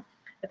questions.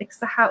 يعطيك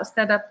الصحة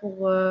أستاذة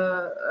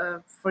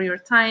for your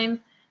time.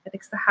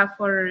 يعطيك الصحة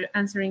for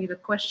answering the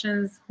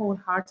questions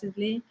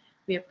wholeheartedly.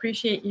 We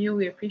appreciate you.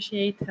 We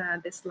appreciate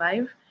this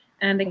live.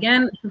 And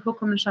again,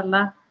 نشوفكم إن شاء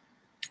الله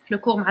في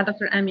الكور مع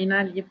دكتور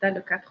أمينة اللي يبدأ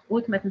لو 4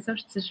 أوت. ما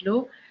تنسوش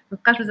تسجلوا. ما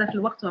بقاش بزاف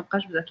الوقت وما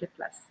بقاش بزاف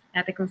البلاس.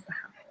 يعطيكم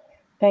الصحة.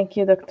 Thank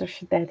you, Dr.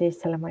 Shiddadi.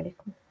 Assalamu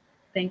alaikum.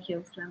 Thank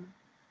you. Salam.